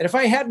 And if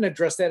I hadn't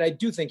addressed that, I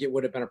do think it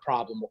would have been a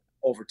problem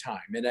over time.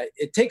 And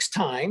it takes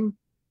time.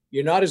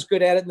 You're not as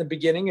good at it in the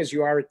beginning as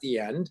you are at the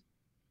end.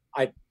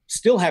 I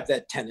still have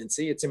that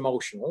tendency. It's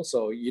emotional,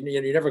 so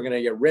you're never going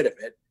to get rid of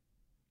it.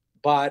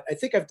 But I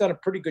think I've done a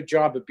pretty good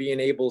job of being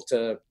able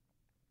to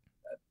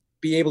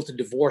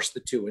divorce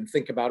the two and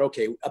think about,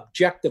 okay,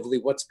 objectively,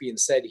 what's being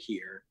said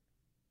here,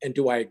 and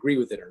do I agree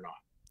with it or not?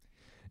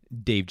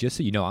 Dave, just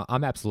so you know,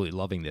 I'm absolutely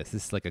loving this.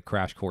 This is like a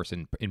crash course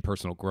in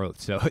personal growth.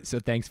 So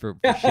thanks for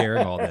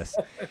sharing all this.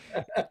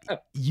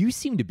 You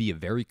seem to be a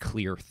very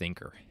clear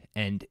thinker.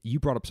 And you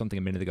brought up something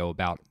a minute ago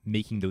about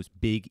making those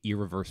big,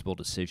 irreversible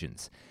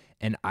decisions.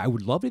 And I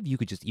would love if you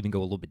could just even go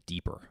a little bit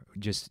deeper,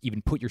 just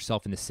even put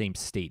yourself in the same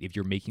state if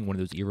you're making one of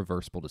those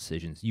irreversible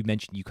decisions. You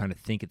mentioned you kind of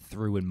think it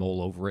through and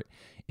mull over it.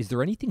 Is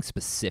there anything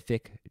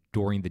specific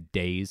during the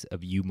days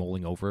of you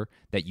mulling over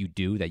that you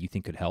do that you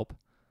think could help?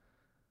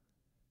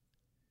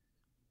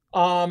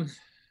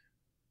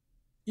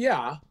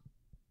 Yeah.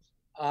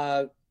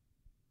 I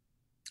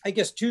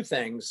guess two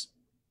things.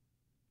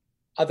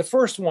 The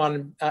first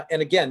one,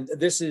 and again,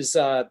 this is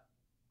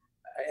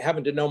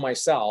having to know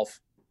myself,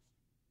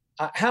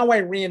 how I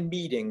ran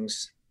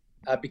meetings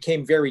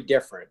became very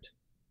different.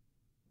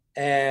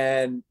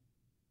 And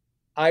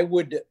I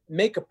would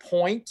make a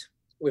point,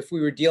 if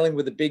we were dealing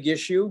with a big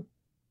issue,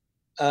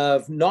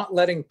 of not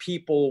letting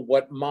people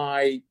what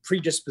my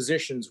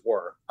predispositions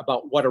were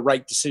about what a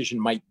right decision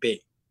might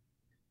be.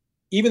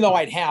 Even though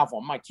I'd have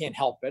them, I can't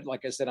help it.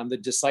 Like I said, I'm the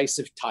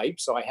decisive type,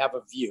 so I have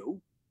a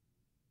view.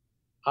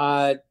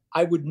 I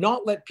would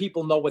not let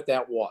people know what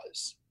that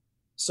was,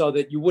 so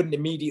that you wouldn't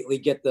immediately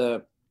get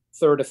the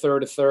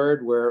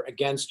third, where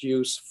against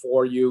you,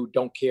 for you,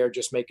 don't care,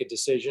 just make a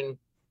decision.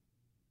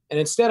 And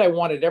instead, I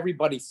wanted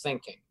everybody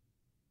thinking.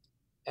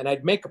 And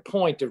I'd make a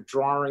point of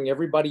drawing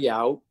everybody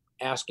out,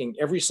 asking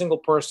every single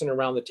person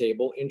around the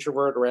table,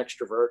 introvert or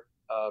extrovert,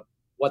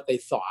 what they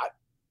thought.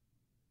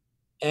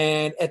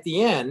 And at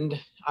the end,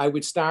 I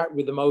would start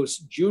with the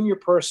most junior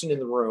person in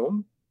the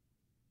room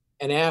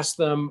and ask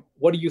them,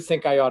 what do you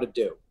think I ought to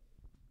do?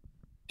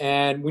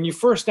 And when you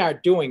first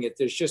start doing it,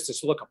 there's just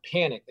this look of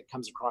panic that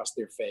comes across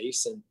their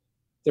face. And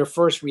their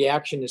first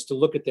reaction is to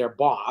look at their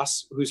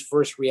boss, whose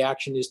first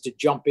reaction is to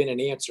jump in and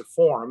answer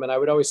for him. And I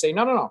would always say,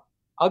 no,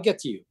 I'll get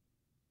to you.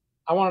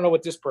 I want to know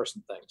what this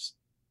person thinks.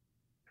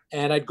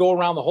 And I'd go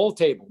around the whole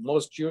table,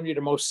 most junior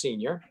to most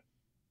senior.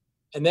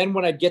 And then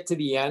when I'd get to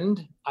the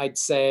end, I'd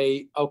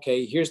say,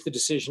 okay, here's the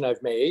decision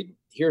I've made.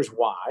 Here's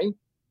why.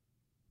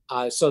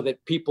 So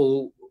that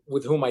people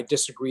with whom I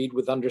disagreed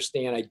with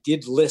understand I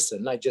did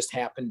listen. I just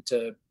happened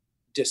to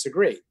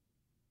disagree.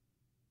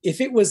 If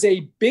it was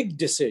a big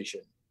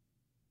decision,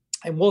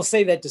 and we'll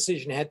say that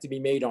decision had to be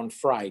made on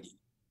Friday,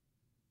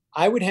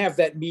 I would have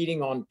that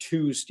meeting on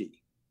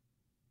Tuesday.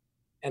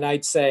 And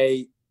I'd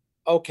say,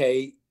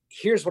 okay,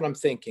 here's what I'm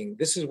thinking.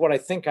 This is what I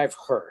think I've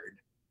heard.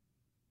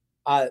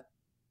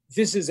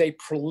 This is a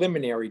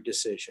preliminary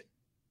decision,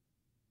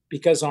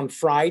 because on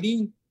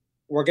Friday,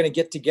 we're going to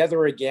get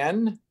together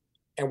again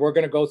and we're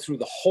going to go through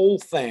the whole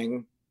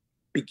thing,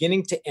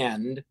 beginning to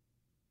end,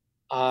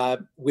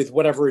 with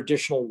whatever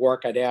additional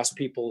work I'd ask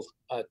people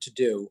to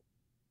do.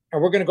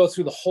 And we're going to go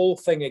through the whole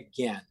thing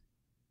again.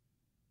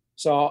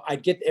 So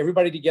I'd get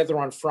everybody together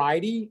on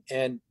Friday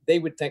and they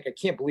would think, I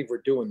can't believe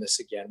we're doing this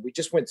again. We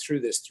just went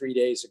through this 3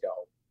 days ago.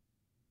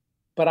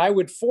 But I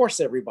would force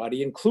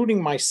everybody,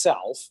 including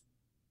myself,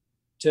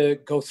 to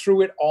go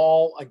through it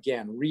all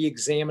again,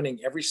 re-examining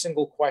every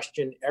single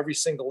question, every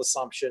single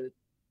assumption,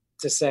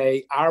 to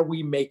say, are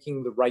we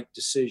making the right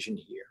decision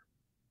here?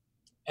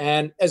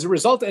 And as a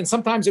result, and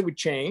sometimes it would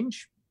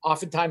change,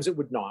 oftentimes it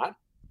would not,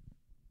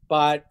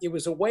 but it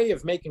was a way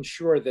of making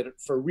sure that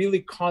for really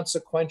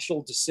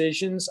consequential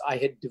decisions, I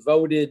had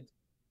devoted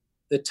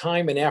the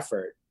time and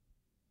effort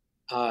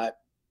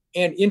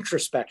and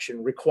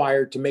introspection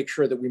required to make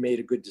sure that we made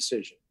a good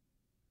decision.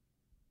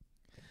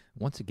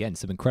 Once again,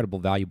 some incredible,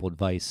 valuable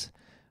advice.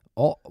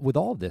 With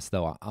all of this,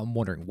 though, I'm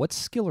wondering, what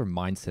skill or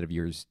mindset of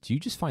yours do you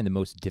just find the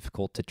most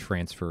difficult to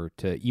transfer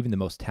to even the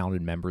most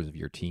talented members of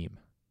your team?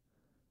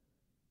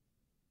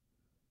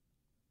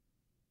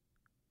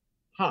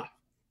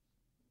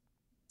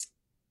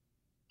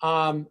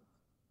 I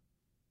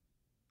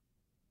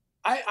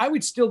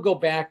would still go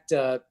back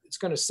to, it's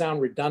going to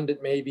sound redundant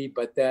maybe,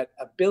 but that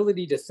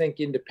ability to think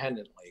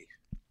independently,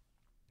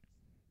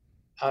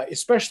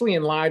 especially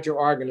in larger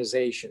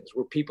organizations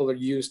where people are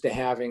used to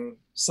having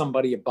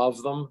somebody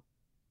above them.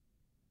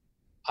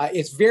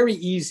 It's very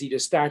easy to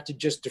start to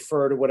just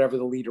defer to whatever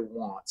the leader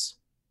wants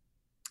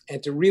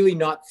and to really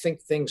not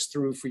think things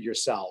through for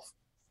yourself,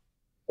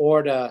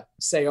 or to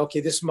say,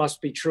 okay, this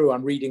must be true.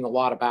 I'm reading a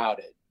lot about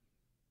it,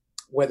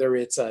 whether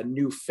it's a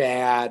new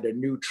fad, a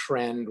new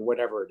trend,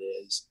 whatever it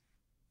is,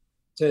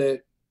 to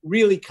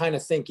really kind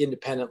of think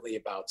independently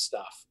about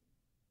stuff.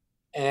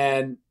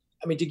 And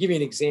I mean, to give you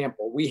an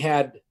example, we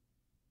had,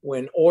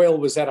 when oil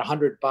was at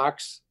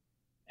 $100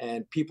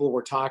 and people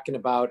were talking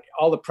about,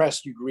 all the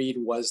press you'd read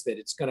was that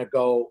it's going to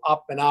go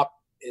up and up.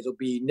 It'll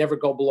be never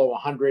go below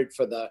 100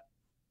 for the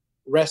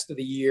rest of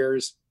the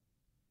years.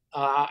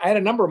 I had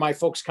a number of my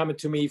folks coming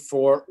to me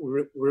for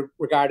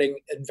regarding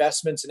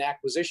investments and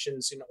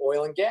acquisitions in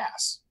oil and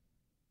gas.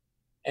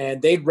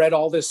 And they'd read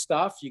all this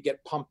stuff. You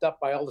get pumped up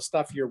by all the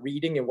stuff you're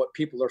reading and what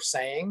people are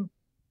saying.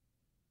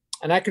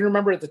 And I can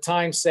remember at the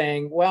time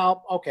saying,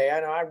 well, okay, I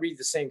know I read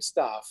the same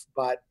stuff,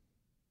 but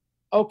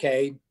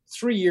okay,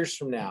 3 years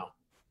from now,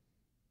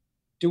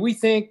 do we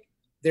think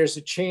there's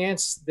a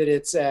chance that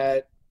it's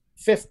at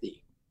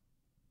 50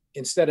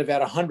 instead of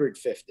at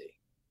 150?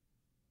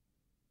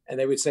 And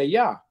they would say,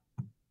 yeah.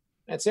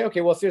 I'd say,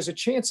 okay, well, if there's a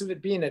chance of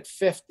it being at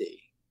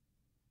 50,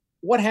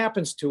 what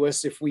happens to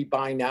us if we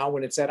buy now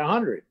when it's at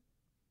 100?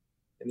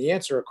 And the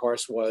answer, of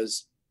course,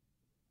 was,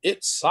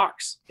 it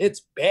sucks.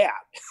 It's bad.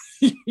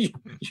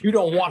 You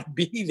don't want to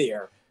be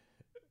there.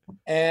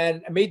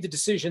 And I made the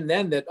decision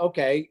then that,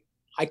 okay,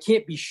 I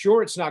can't be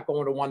sure it's not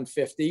going to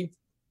 150,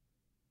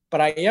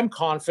 but I am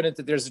confident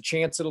that there's a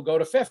chance it'll go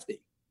to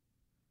 50.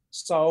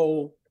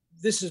 So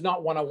this is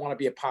not one I want to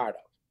be a part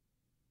of.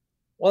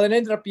 Well, it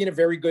ended up being a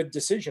very good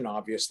decision,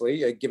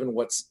 obviously, given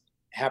what's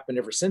happened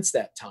ever since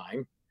that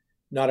time.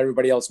 Not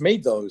everybody else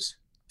made those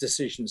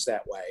decisions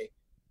that way.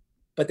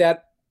 But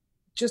that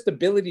just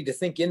ability to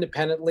think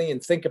independently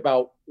and think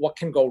about what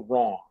can go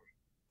wrong.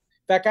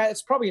 In fact,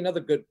 it's probably another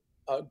good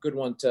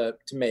one to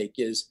make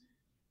is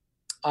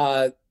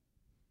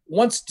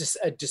once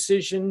a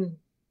decision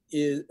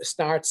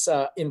starts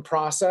in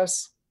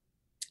process,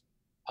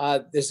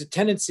 there's a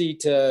tendency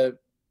to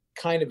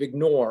kind of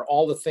ignore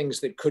all the things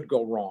that could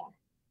go wrong.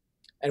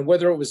 And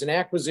whether it was an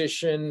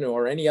acquisition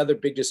or any other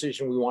big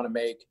decision we want to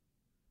make,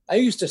 I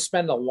used to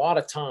spend a lot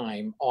of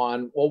time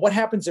on, well, what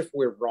happens if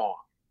we're wrong?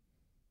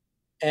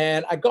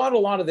 And I got a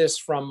lot of this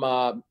from,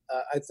 I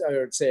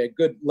would say, a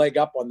good leg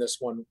up on this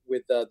one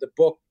with the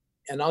book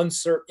In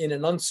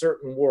an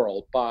Uncertain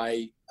World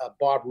by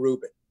Bob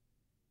Rubin,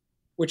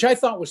 which I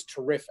thought was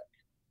terrific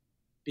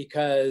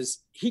because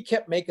he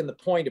kept making the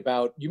point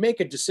about, you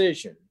make a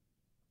decision,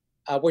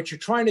 what you're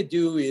trying to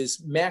do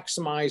is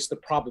maximize the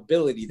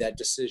probability that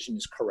decision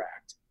is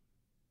correct.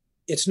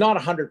 It's not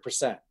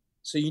 100%.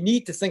 So you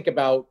need to think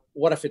about,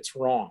 what if it's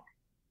wrong?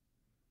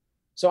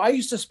 So I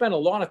used to spend a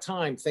lot of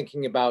time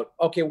thinking about,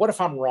 okay, what if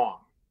I'm wrong?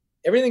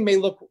 Everything may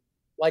look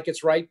like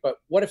it's right, but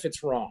what if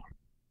it's wrong?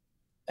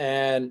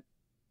 And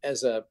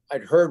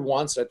I'd heard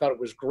once, I thought it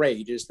was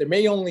great, is there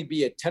may only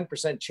be a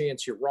 10%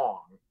 chance you're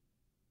wrong,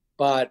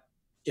 but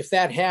if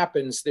that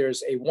happens,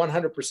 there's a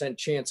 100%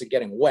 chance of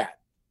getting wet.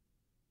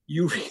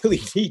 You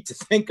really need to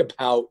think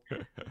about,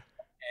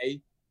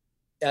 okay,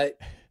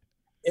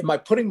 am I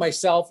putting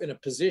myself in a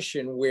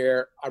position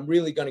where I'm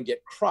really going to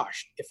get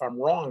crushed if I'm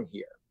wrong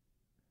here?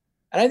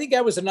 And I think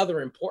that was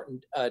another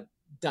important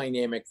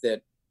dynamic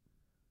that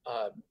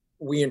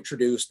we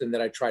introduced and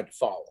that I tried to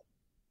follow.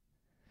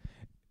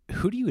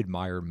 Who do you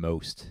admire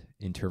most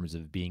in terms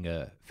of being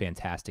a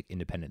fantastic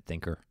independent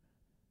thinker?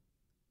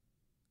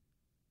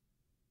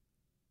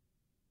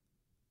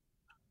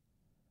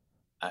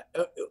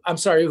 I'm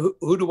sorry,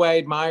 who do I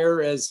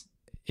admire as?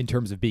 In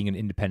terms of being an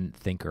independent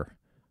thinker,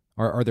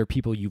 are there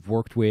people you've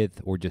worked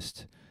with or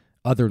just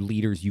other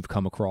leaders you've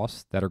come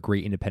across that are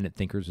great independent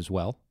thinkers as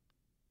well?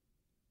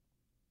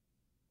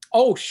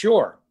 Oh,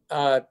 sure.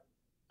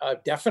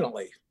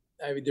 Definitely.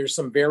 I mean, there's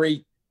some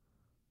very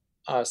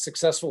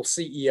successful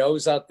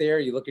CEOs out there.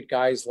 You look at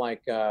guys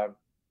like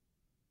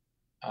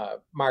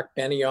Mark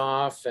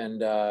Benioff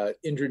and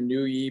Indra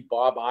Nooyi,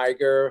 Bob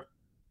Iger,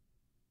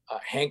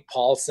 Hank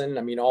Paulson.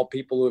 I mean, all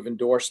people who have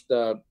endorsed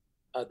the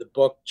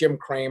book. Jim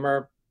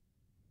Cramer,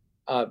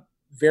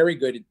 very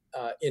good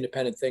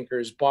independent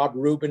thinkers. Bob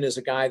Rubin is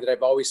a guy that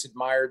I've always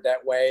admired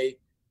that way,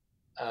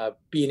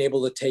 being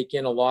able to take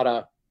in a lot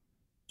of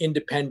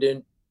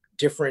independent,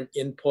 different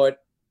input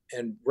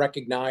and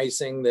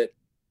recognizing that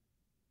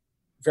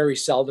very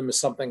seldom is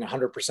something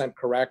 100%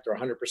 correct or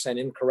 100%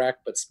 incorrect,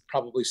 but it's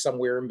probably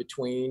somewhere in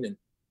between. And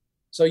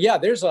so, yeah,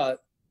 there's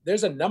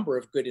a number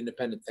of good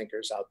independent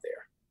thinkers out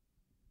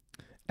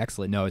there.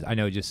 Excellent. No, I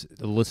know just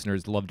the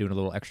listeners love doing a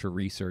little extra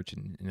research,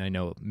 and I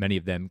know many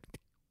of them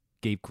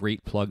gave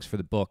great plugs for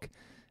the book.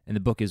 And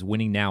the book is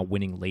Winning Now,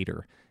 Winning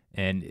Later.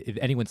 And if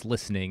anyone's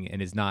listening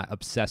and is not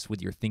obsessed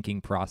with your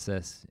thinking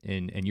process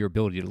and your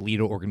ability to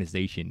lead an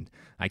organization,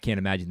 I can't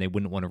imagine they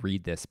wouldn't want to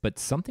read this. But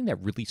something that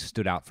really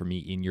stood out for me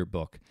in your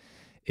book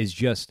is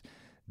just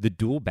the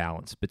dual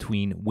balance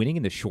between winning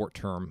in the short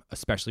term,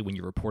 especially when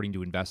you're reporting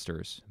to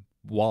investors,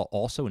 while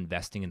also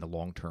investing in the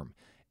long term.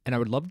 And I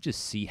would love to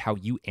just see how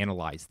you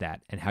analyze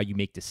that and how you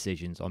make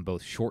decisions on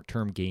both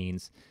short-term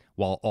gains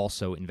while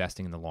also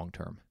investing in the long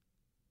term.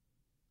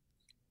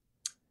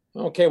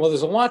 Okay, well,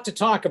 there's a lot to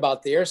talk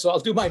about there, so I'll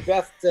do my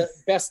best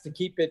to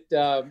keep it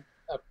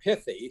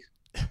pithy.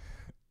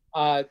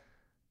 I'd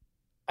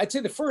say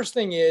the first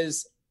thing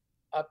is,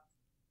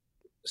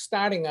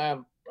 starting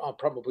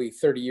probably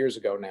 30 years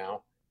ago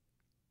now,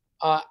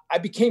 I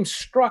became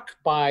struck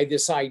by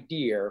this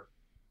idea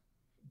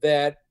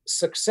that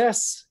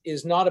success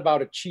is not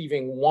about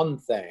achieving one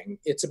thing.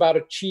 It's about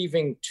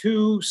achieving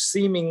two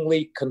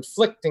seemingly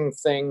conflicting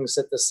things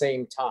at the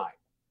same time.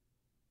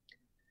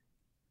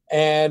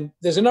 And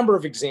there's a number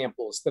of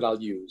examples that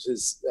I'll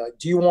use.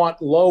 Do you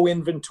want low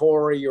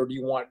inventory or do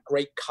you want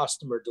great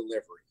customer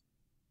delivery?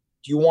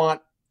 Do you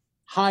want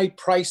high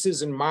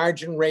prices and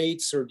margin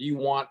rates or do you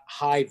want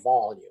high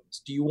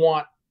volumes? Do you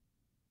want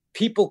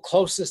people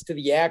closest to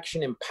the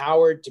action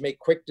empowered to make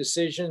quick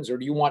decisions, or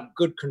do you want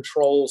good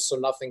controls so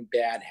nothing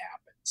bad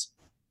happens?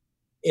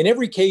 In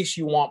every case,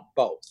 you want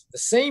both. The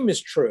same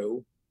is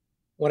true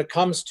when it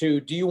comes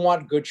to, do you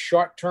want good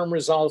short-term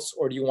results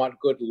or do you want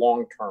good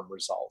long-term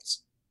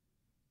results?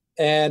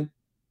 And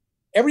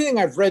everything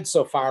I've read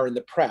so far in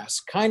the press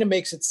kind of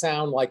makes it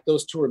sound like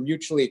those two are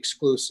mutually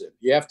exclusive.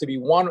 You have to be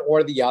one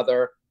or the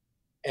other,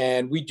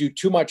 and we do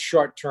too much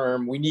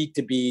short-term. We need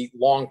to be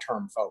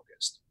long-term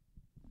focused.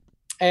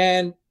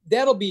 And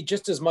that'll be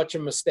just as much a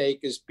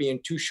mistake as being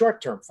too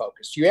short-term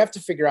focused. You have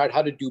to figure out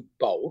how to do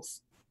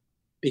both,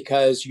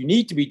 because you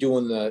need to be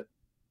doing the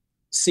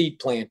seed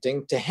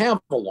planting to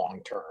have a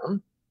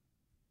long-term.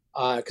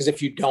 Because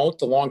if you don't,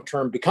 the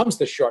long-term becomes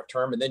the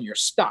short-term, and then you're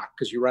stuck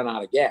because you run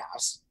out of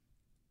gas.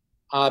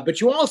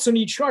 But you also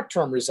need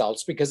short-term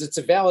results because it's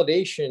a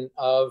validation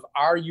of,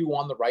 are you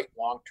on the right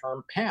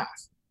long-term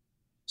path?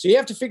 So you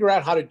have to figure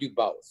out how to do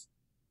both.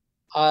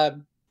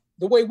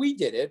 The way we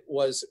did it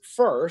was,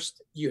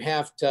 first, you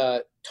have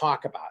to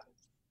talk about it.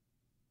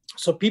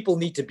 So people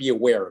need to be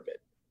aware of it.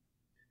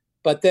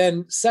 But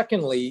then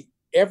secondly,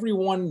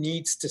 everyone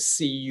needs to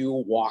see you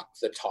walk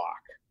the talk.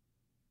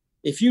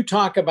 If you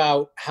talk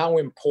about how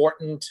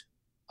important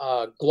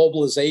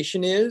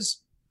globalization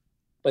is,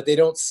 but they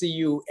don't see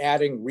you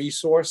adding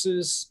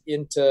resources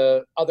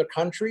into other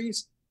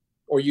countries,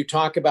 or you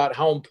talk about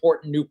how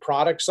important new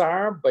products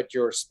are, but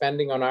your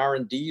spending on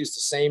R&D is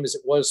the same as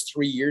it was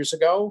 3 years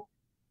ago,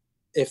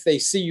 if they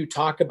see you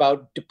talk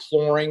about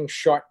deploring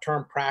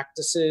short-term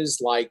practices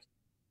like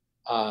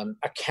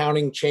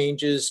accounting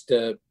changes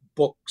to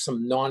book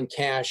some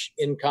non-cash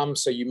income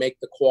so you make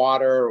the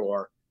quarter,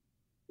 or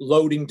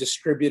loading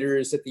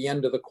distributors at the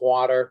end of the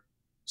quarter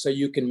so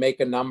you can make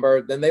a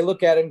number, then they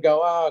look at it and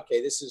go, oh,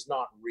 okay, this is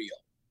not real.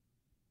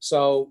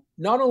 So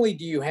not only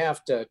do you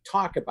have to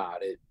talk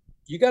about it,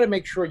 you got to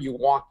make sure you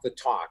walk the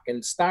talk, and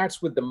it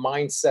starts with the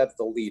mindset of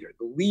the leader.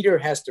 The leader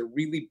has to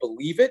really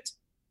believe it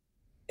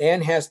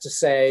and has to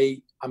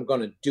say, I'm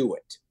going to do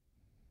it.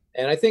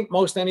 And I think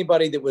most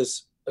anybody that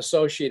was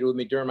associated with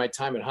me during my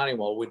time at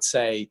Honeywell would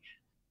say,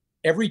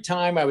 every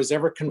time I was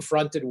ever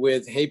confronted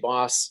with, hey,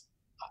 boss,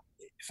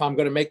 if I'm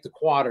going to make the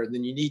quarter,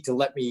 then you need to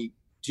let me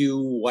do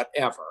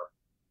whatever,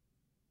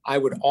 I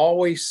would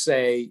always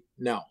say,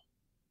 no,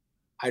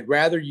 I'd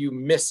rather you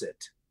miss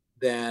it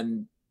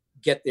than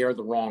get there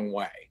the wrong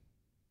way.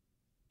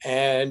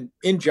 And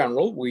in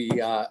general, we,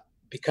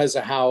 because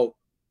of how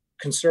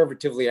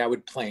conservatively I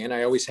would plan,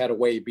 I always had a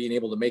way of being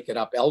able to make it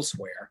up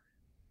elsewhere.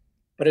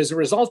 But as a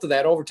result of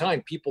that, over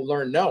time, people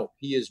learn, no,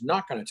 he is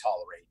not going to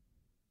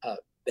tolerate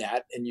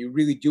that. And you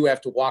really do have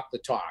to walk the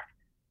talk.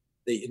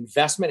 The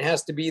investment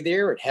has to be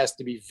there. It has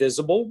to be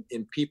visible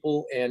in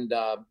people and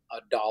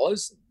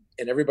dollars,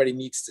 and everybody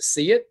needs to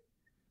see it.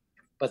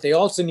 But they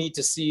also need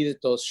to see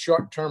that those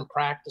short-term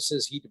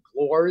practices he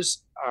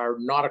deplores are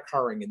not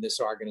occurring in this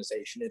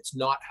organization. It's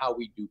not how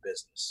we do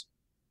business.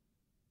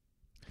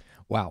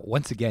 Wow.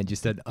 Once again,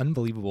 just an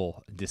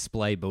unbelievable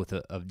display, both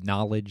of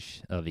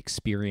knowledge, of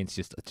experience,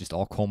 just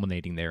all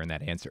culminating there in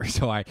that answer.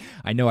 So I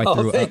know I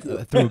threw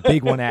a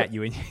big one at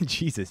you, and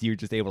Jesus, you were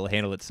just able to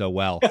handle it so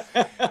well.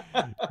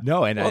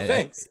 No, and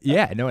thanks.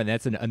 And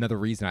that's another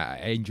reason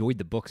I enjoyed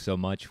the book so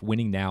much.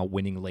 Winning Now,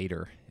 Winning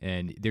Later,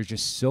 and there's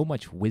just so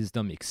much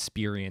wisdom,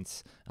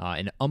 experience,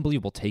 and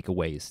unbelievable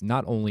takeaways.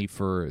 Not only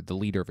for the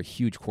leader of a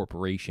huge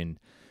corporation,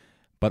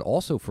 but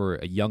also for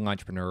a young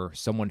entrepreneur,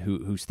 someone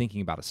who's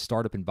thinking about a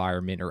startup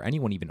environment, or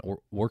anyone even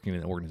working in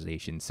an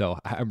organization. So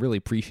I'm really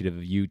appreciative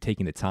of you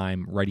taking the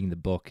time, writing the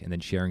book, and then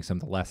sharing some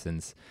of the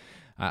lessons.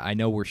 I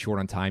know we're short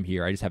on time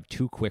here. I just have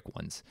two quick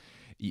ones.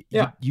 You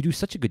do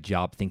such a good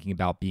job thinking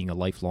about being a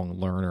lifelong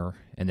learner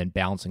and then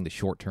balancing the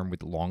short term with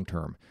the long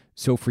term.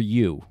 So for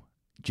you,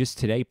 just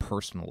today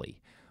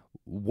personally,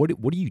 what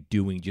are you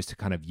doing just to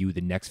kind of view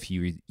the next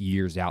few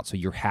years out so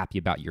you're happy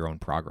about your own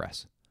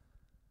progress?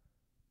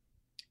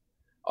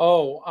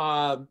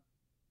 I'm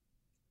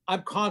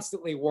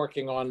constantly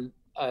working on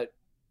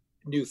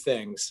new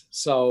things.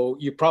 So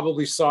you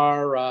probably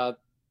saw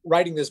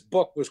writing this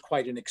book was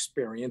quite an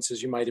experience,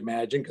 as you might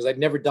imagine, because I'd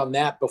never done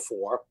that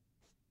before.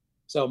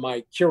 So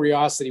my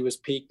curiosity was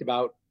piqued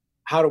about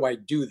how do I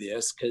do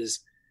this? Because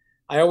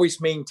I always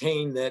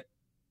maintain that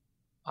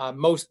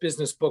most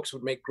business books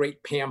would make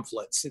great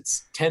pamphlets.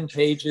 It's 10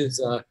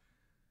 pages,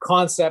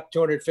 concept,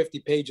 250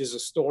 pages of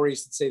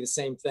stories that say the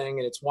same thing.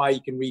 And it's why you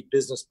can read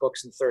business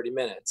books in 30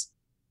 minutes.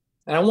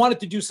 And I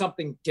wanted to do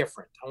something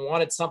different. I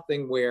wanted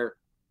something where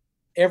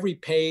every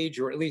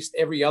page, or at least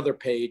every other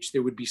page,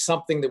 there would be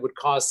something that would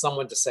cause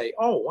someone to say,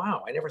 oh,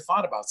 wow, I never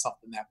thought about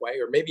something that way.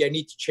 Or maybe I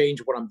need to change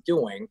what I'm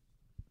doing.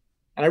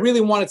 And I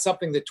really wanted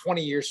something that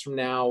 20 years from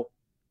now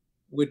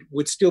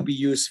would still be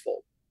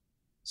useful.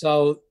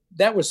 So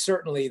that was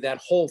certainly, that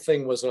whole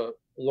thing was a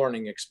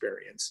learning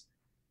experience.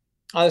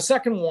 The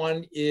second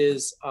one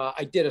is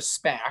I did a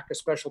SPAC, a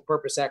special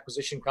purpose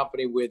acquisition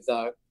company, with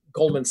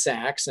Goldman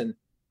Sachs, and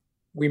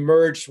we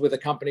merged with a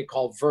company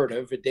called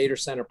Vertiv, a data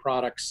center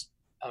products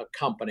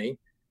company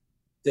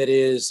that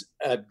is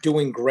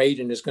doing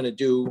great and is going to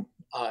do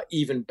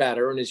even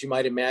better. And as you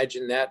might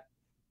imagine, that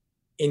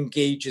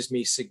engages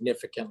me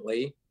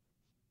significantly.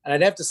 And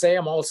I'd have to say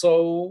I'm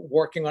also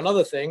working on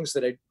other things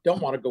that I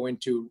don't want to go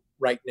into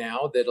right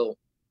now that'll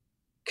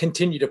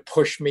continue to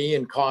push me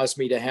and cause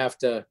me to have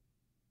to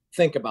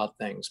think about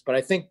things. But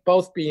I think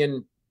both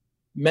being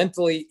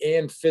mentally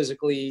and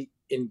physically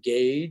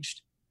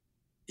engaged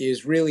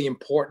is really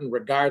important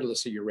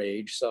regardless of your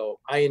age. So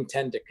I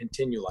intend to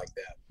continue like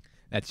that.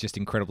 That's just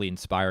incredibly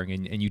inspiring.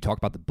 And you talk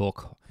about the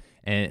book.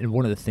 And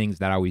one of the things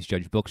that I always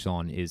judge books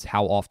on is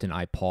how often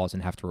I pause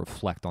and have to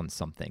reflect on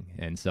something.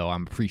 And so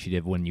I'm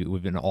appreciative when you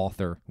have an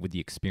author with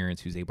the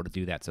experience who's able to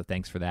do that. So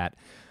thanks for that.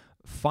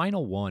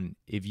 Final one,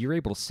 if you're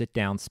able to sit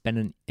down,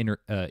 spend an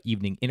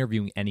evening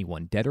interviewing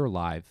anyone, dead or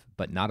alive,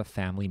 but not a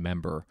family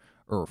member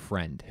or a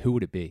friend, who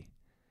would it be?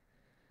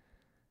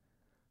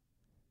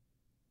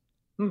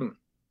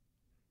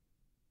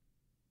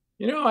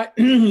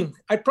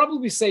 I'd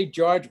probably say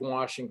George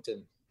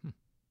Washington.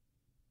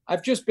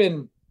 I've just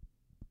been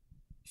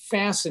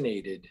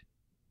fascinated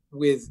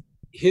with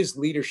his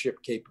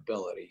leadership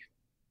capability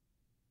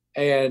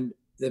and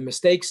the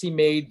mistakes he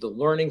made, the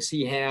learnings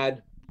he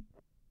had.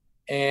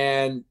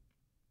 And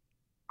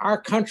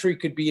our country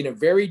could be in a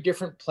very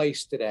different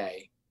place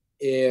today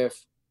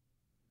if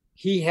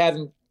he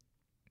hadn't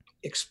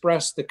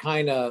expressed the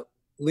kind of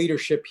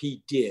leadership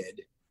he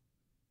did,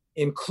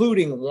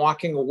 including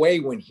walking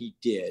away when he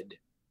did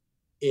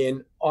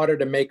in order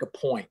to make a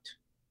point.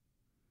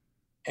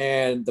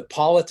 And the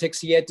politics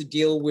he had to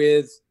deal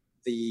with,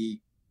 the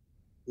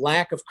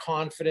lack of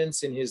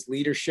confidence in his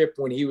leadership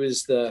when he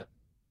was the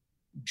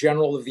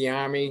general of the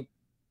army,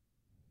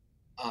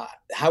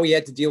 how he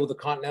had to deal with the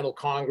Continental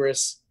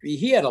Congress.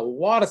 He had a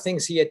lot of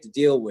things he had to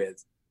deal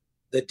with.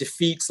 The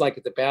defeats, like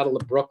at the Battle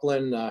of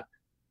Brooklyn.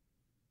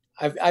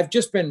 I've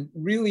just been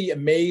really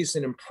amazed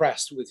and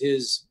impressed with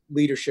his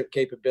leadership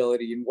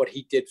capability and what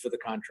he did for the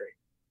country.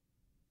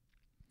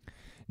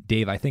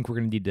 Dave, I think we're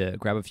going to need to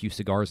grab a few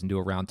cigars and do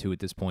a round two at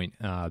this point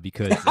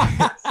because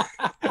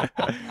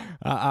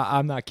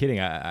I'm not kidding.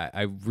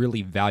 I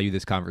really value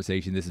this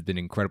conversation. This has been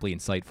incredibly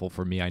insightful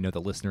for me. I know the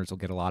listeners will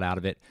get a lot out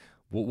of it.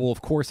 We'll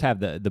of course, have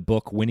the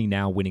book, Winning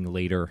Now, Winning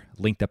Later,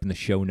 linked up in the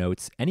show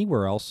notes.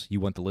 Anywhere else you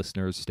want the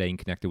listeners staying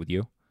connected with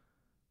you?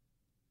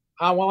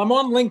 Well, I'm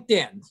on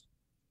LinkedIn.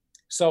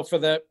 So for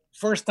the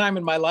first time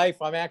in my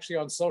life I'm actually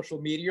on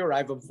social media, or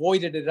I've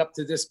avoided it up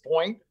to this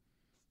point,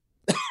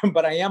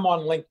 but I am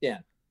on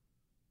LinkedIn.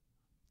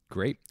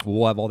 Great.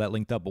 We'll have all that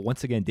linked up. But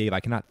once again, Dave, I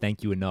cannot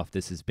thank you enough.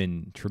 This has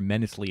been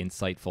tremendously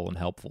insightful and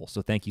helpful.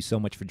 So thank you so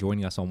much for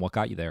joining us on What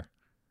Got You There.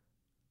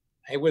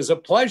 It was a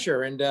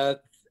pleasure. And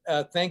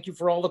thank you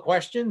for all the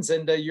questions.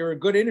 And you're a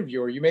good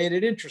interviewer. You made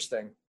it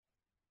interesting.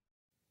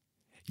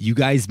 You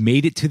guys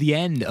made it to the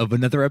end of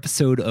another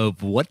episode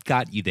of What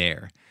Got You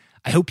There.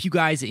 I hope you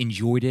guys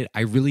enjoyed it.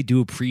 I really do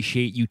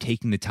appreciate you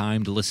taking the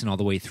time to listen all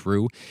the way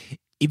through.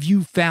 If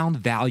you found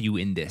value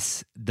in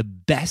this, the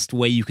best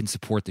way you can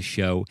support the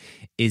show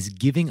is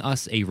giving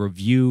us a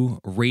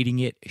review, rating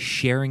it,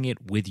 sharing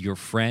it with your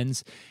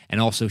friends, and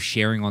also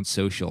sharing on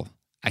social.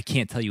 I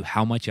can't tell you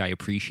how much I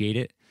appreciate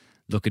it.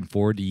 Looking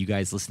forward to you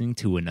guys listening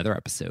to another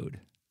episode.